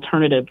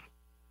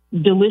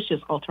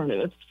delicious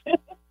alternatives.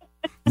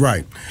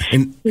 Right.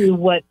 And to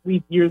what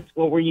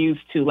we're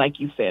used to, like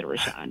you said,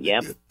 Rushion.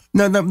 Yep.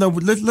 No.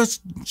 Let's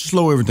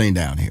slow everything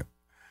down here.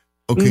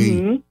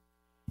 Okay.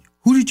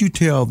 Who did you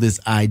tell this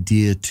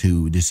idea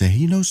to say, hey,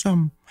 you know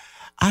something?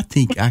 I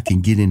think I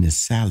can get in the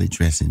salad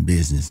dressing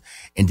business.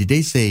 And did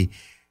they say,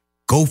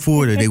 go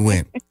for it, or they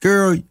went,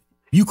 girl,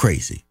 you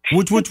crazy?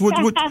 What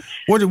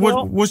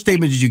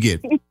statement did you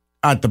get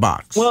out the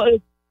box?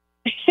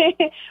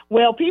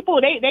 Well, people,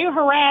 they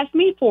harassed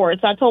me for it.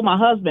 So I told my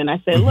husband,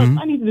 I said, look,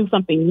 I need to do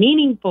something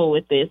meaningful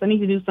with this.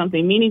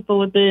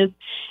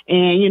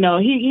 And, you know,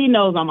 he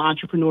knows I'm an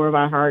entrepreneur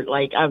by heart.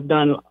 Like, I've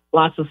done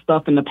lots of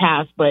stuff in the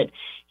past, but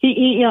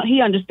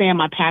he understands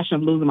my passion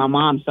of losing my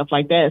mom and stuff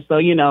like that. So,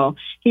 you know,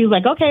 he was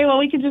like, okay, well,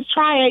 we can just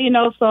try it, you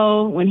know.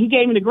 So when he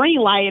gave me the green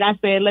light, I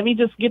said, let me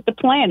just get the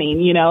planning,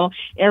 you know.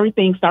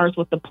 Everything starts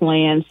with the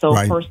plan. So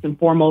first and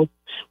foremost,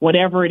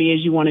 whatever it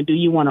is you want to do.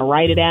 You want to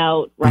write it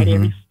out, write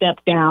every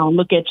step down,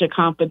 look at your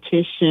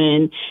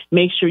competition,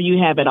 make sure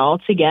you have it all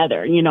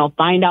together,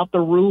 find out the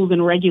rules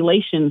and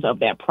regulations of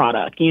that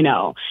product,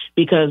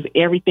 because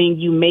everything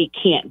you make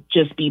can't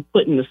just be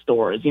put in the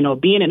stores.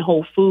 Being in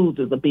Whole Foods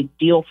is a big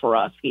deal for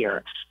us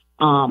here.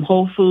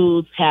 Whole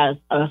Foods has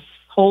a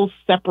whole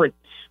separate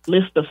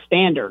list of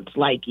standards.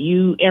 Like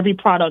every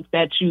product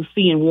that you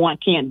see and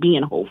want can't be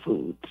in Whole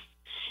Foods.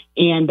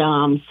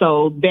 And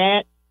so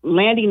that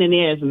landing in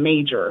there is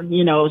major.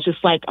 It's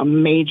just like a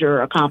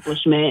major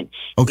accomplishment.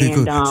 Okay,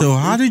 and, cool. So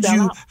how did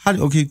you?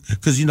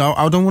 Because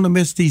I don't want to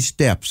miss these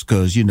steps.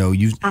 Because we know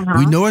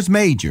it's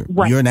major.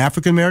 Right. You're an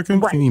African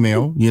American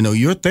female.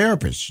 You're a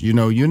therapist. You're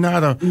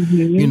not a.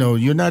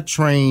 You're not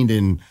trained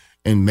in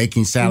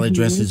making salad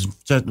dresses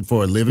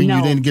for a living. No.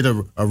 You didn't get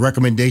a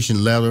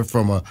recommendation letter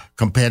from a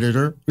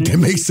competitor that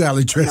makes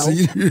salad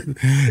dressing. No.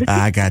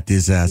 I got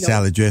this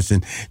salad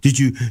dressing. Do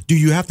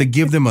you have to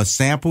give them a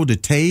sample to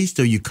taste,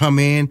 or you come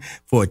in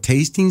for a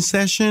tasting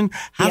session?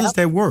 How does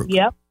that work?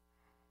 Yep.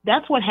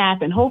 That's what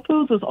happened. Whole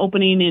Foods was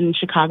opening in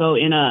Chicago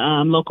in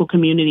a local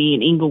community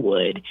in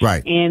Inglewood.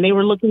 Right. And they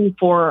were looking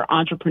for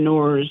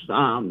entrepreneurs.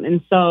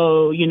 And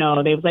so,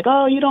 they was like,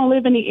 oh, you don't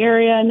live in the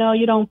area. No,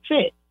 you don't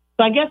fit.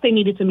 So I guess they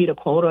needed to meet a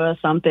quota or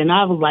something.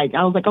 I was like,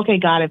 okay,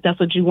 God, if that's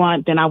what you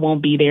want, then I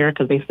won't be there,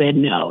 because they said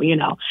no,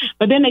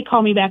 But then they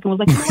called me back and was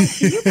like, can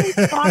you please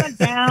slow it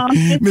down?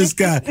 Miss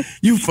Scott,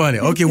 you funny.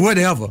 Okay,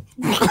 whatever.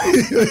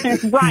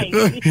 Right.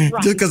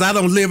 Just because I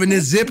don't live in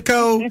this zip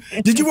code?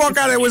 Did you walk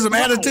out there with some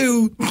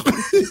attitude?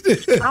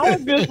 I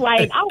was just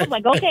like,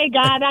 okay,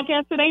 God, I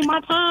guess it ain't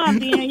my time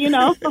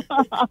then,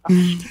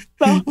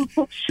 So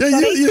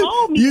they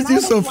told me. You're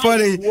so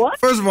funny. What?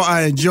 First of all,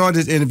 I enjoyed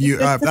this interview.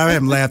 I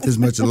haven't laughed this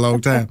much in a long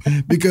time,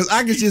 because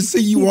I could just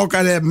see you walk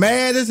out there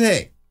mad as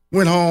heck.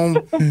 Went home,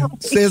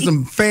 said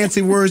some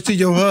fancy words to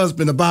your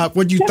husband about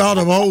what you thought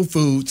of Whole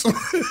Foods.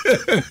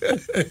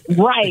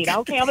 Right.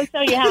 Okay, I'm going to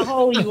tell you how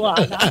whole you are.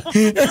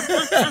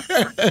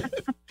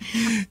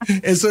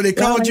 And so they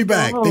called you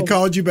back. They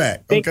called you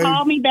back. They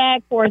called me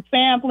back for a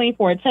sampling,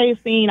 for a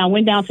tasting. I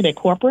went down to their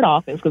corporate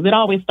office, because it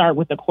always starts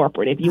with the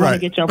corporate. If you want to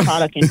get your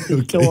product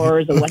into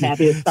stores or what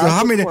have you. So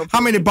how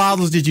many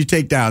bottles did you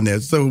take down there?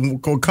 So a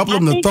couple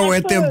of them to throw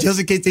at them just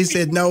in case they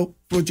said no?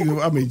 I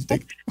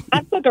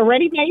took a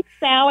ready-made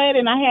salad,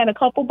 and I had a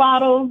couple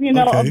bottles, of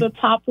the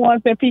top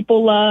ones that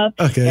people love.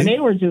 Okay. And they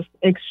were just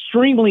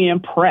extremely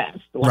impressed.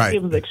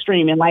 It was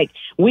extreme. And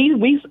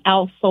we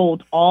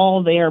outsold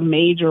all their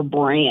major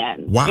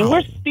brands. Wow. And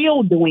we're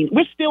still doing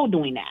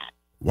that.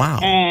 Wow.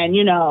 And,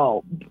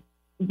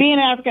 being an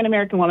African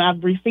American woman,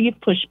 I've received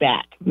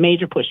pushback,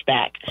 major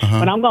pushback.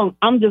 But I'm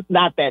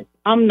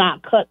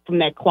not cut from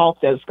that cloth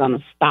that's going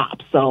to stop.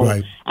 So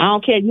I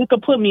don't care. You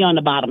could put me on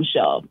the bottom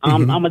shelf.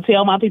 I'm going to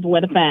tell my people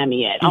where to find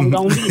me at. I'm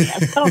going to be there.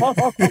 So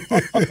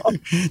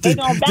they're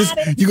going to buy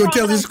this. You're going to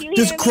tell this,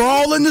 just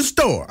crawl in the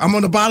store. I'm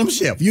on the bottom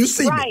shelf. You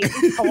see me.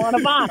 I'm on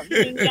the bottom.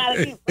 You got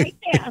to be right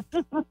there.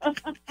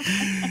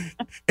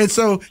 And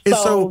so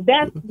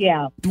that's,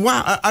 yeah.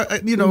 Wow.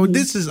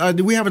 This is,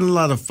 we're having a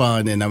lot of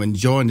fun, and I'm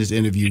enjoying this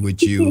interview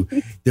with you.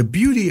 The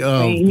beauty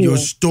of your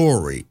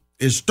story,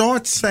 it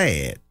starts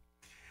sad,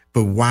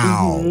 but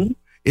wow,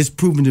 it's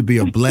proven to be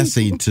a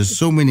blessing to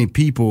so many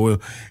people.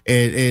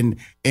 And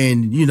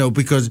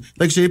because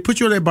like I said, they put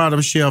you on that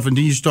bottom shelf, and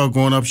then you start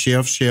going up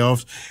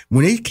shelves.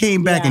 When they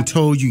came back and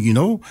told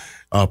you,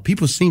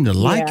 people seem to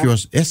like your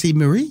S.E.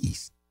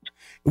 Marie's.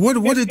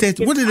 What did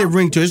it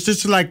ring to? It's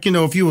just like,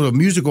 if you were a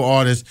musical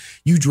artist,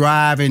 you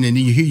driving and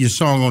then you hear your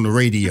song on the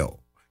radio.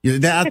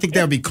 I think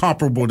that would be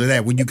comparable to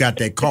that when you got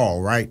that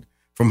call, right?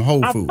 From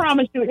Whole Foods. I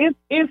promise you,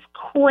 it's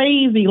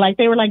crazy. Like,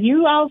 they were like,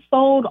 you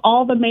outsold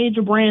all the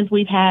major brands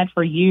we've had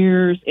for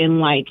years in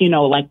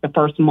the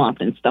first month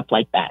and stuff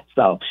like that.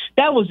 So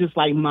that was just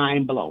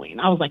mind blowing.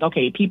 I was like,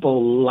 okay,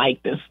 people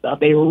like this stuff.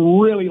 They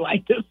really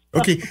like this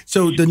stuff. Okay,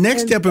 so the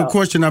next step of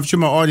question, I'm sure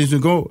my audience will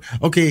go,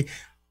 okay,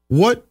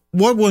 what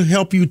will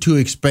help you to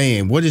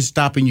expand? What is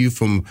stopping you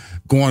from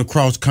going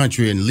across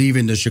country and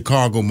leaving the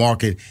Chicago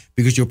market,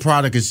 because your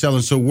product is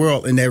selling so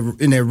well in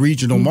that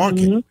regional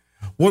market?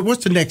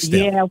 What's the next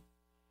step? Yeah,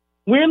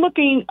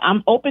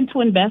 I'm open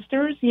to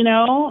investors,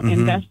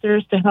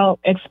 investors to help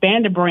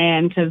expand the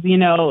brand, because,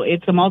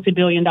 it's a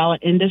multi-billion-dollar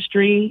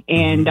industry,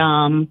 and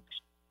I'm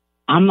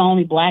the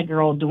only Black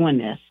girl doing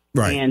this.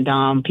 Right.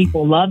 And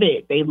people love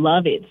it. They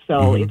love it.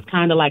 So it's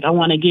kind of like, I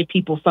want to give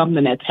people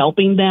something that's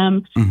helping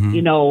them.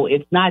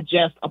 It's not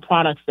just a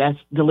product that's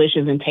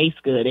delicious and tastes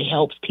good. It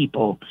helps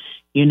people.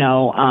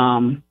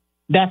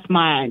 That's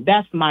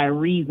my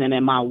reason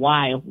and my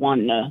why of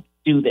wanting to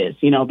do this,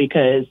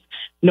 because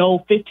no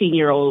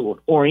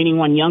 15-year-old or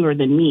anyone younger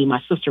than me, my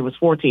sister was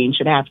 14,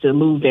 should have to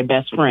lose their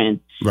best friend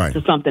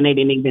to something they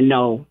didn't even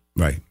know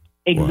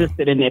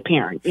existed in their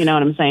parents. You know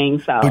what I'm saying?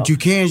 So, but you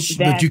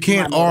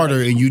can't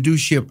order, and you do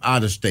ship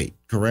out of state,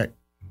 correct?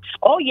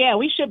 Oh yeah,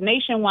 we ship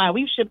nationwide.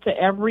 We've shipped to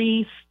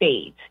every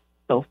state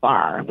so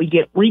far. We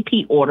get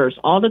repeat orders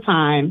all the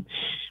time.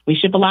 We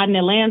ship a lot in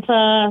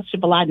Atlanta,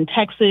 ship a lot in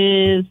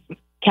Texas,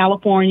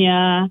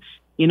 California,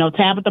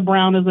 Tabitha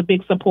Brown is a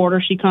big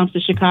supporter. She comes to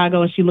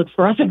Chicago and she looks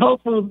for us at Whole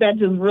Foods. That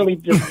just really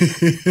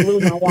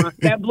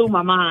blew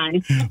my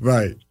mind.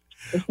 Right.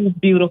 It's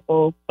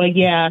beautiful. But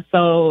yeah,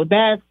 so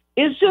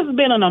it's just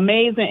been an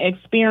amazing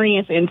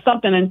experience and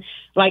something. And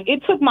like,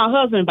 it took my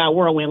husband by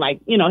whirlwind.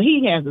 Like,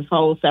 he has his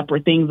whole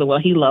separate things of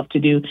what he loved to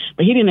do,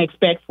 but he didn't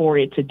expect for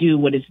it to do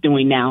what it's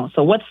doing now.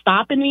 So what's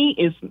stopping me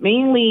is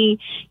mainly,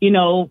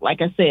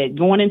 like I said,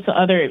 going into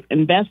other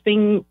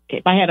investing.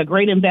 If I had a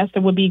great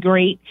investor, would be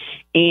great.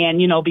 And,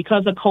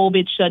 because of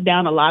COVID, shut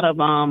down a lot of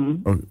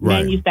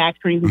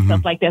manufacturing and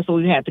stuff like that. So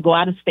we had to go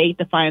out of state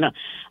to find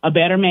a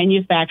better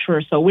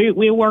manufacturer. So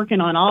we're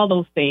working on all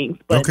those things.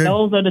 But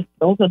those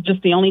are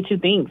just the only two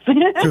things. Well,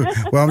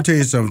 I'm going to tell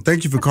you something.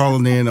 Thank you for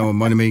calling in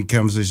on Money Making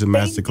Conversation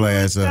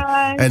Masterclass.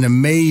 An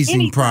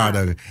amazing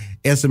product.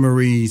 Essa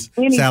Marie's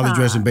salad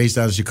dressing based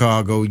out of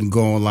Chicago. You can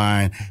go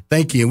online.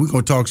 Thank you. And we're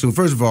going to talk soon.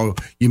 First of all,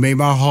 you made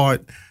my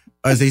heart,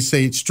 as they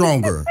say,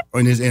 stronger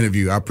in this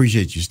interview. I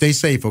appreciate you. Stay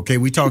safe, okay?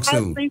 We talk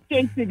soon. I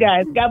appreciate you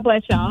guys. God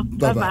bless y'all.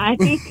 Bye-bye.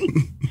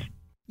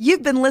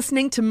 You've been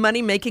listening to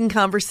Money Making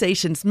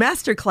Conversations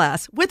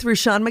Masterclass with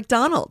Rushion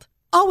McDonald.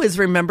 Always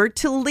remember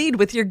to lead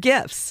with your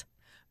gifts.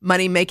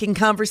 Money Making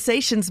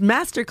Conversations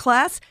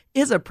Masterclass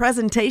is a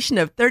presentation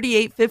of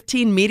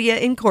 3815 Media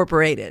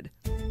Incorporated.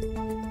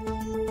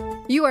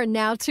 You are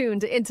now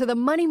tuned into the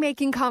Money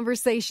Making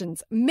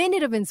Conversations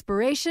Minute of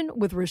Inspiration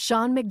with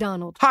Rushion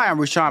McDonald. Hi,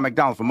 I'm Rushion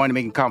McDonald from Money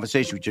Making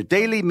Conversation with your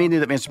daily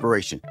Minute of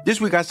Inspiration. This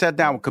week I sat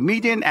down with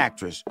comedian and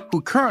actress who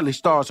currently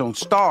stars on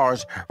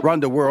Stars,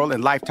 Run the World,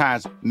 and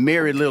Lifetime's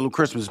Merry Little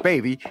Christmas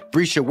Baby,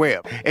 Brescia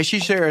Webb, as she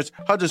shares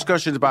her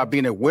discussions about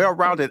being a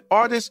well-rounded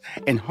artist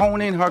and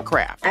honing her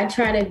craft. I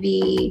try to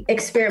be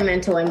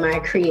experimental in my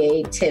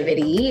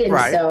creativity,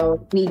 and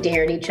so we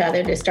dared each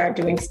other to start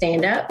doing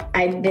stand-up.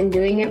 I've been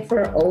doing it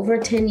for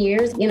over 10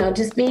 years,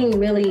 just being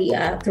really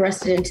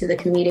thrusted into the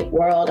comedic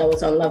world. I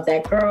was on Love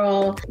That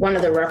Girl. One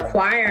of the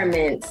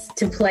requirements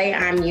to play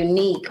I'm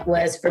Unique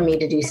was for me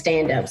to do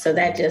stand-up. So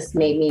that just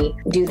made me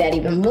do that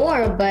even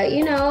more. But,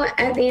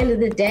 at the end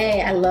of the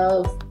day, I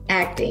love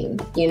acting,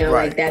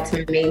 like that's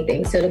my main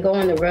thing. So to go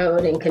on the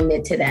road and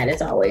commit to that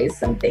is always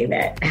something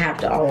that I have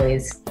to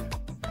always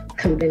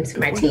convince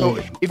my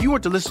team. If you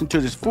want to listen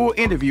to this full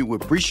interview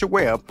with Brescia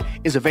Webb,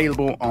 it's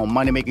available on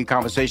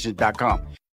moneymakingconversations.com.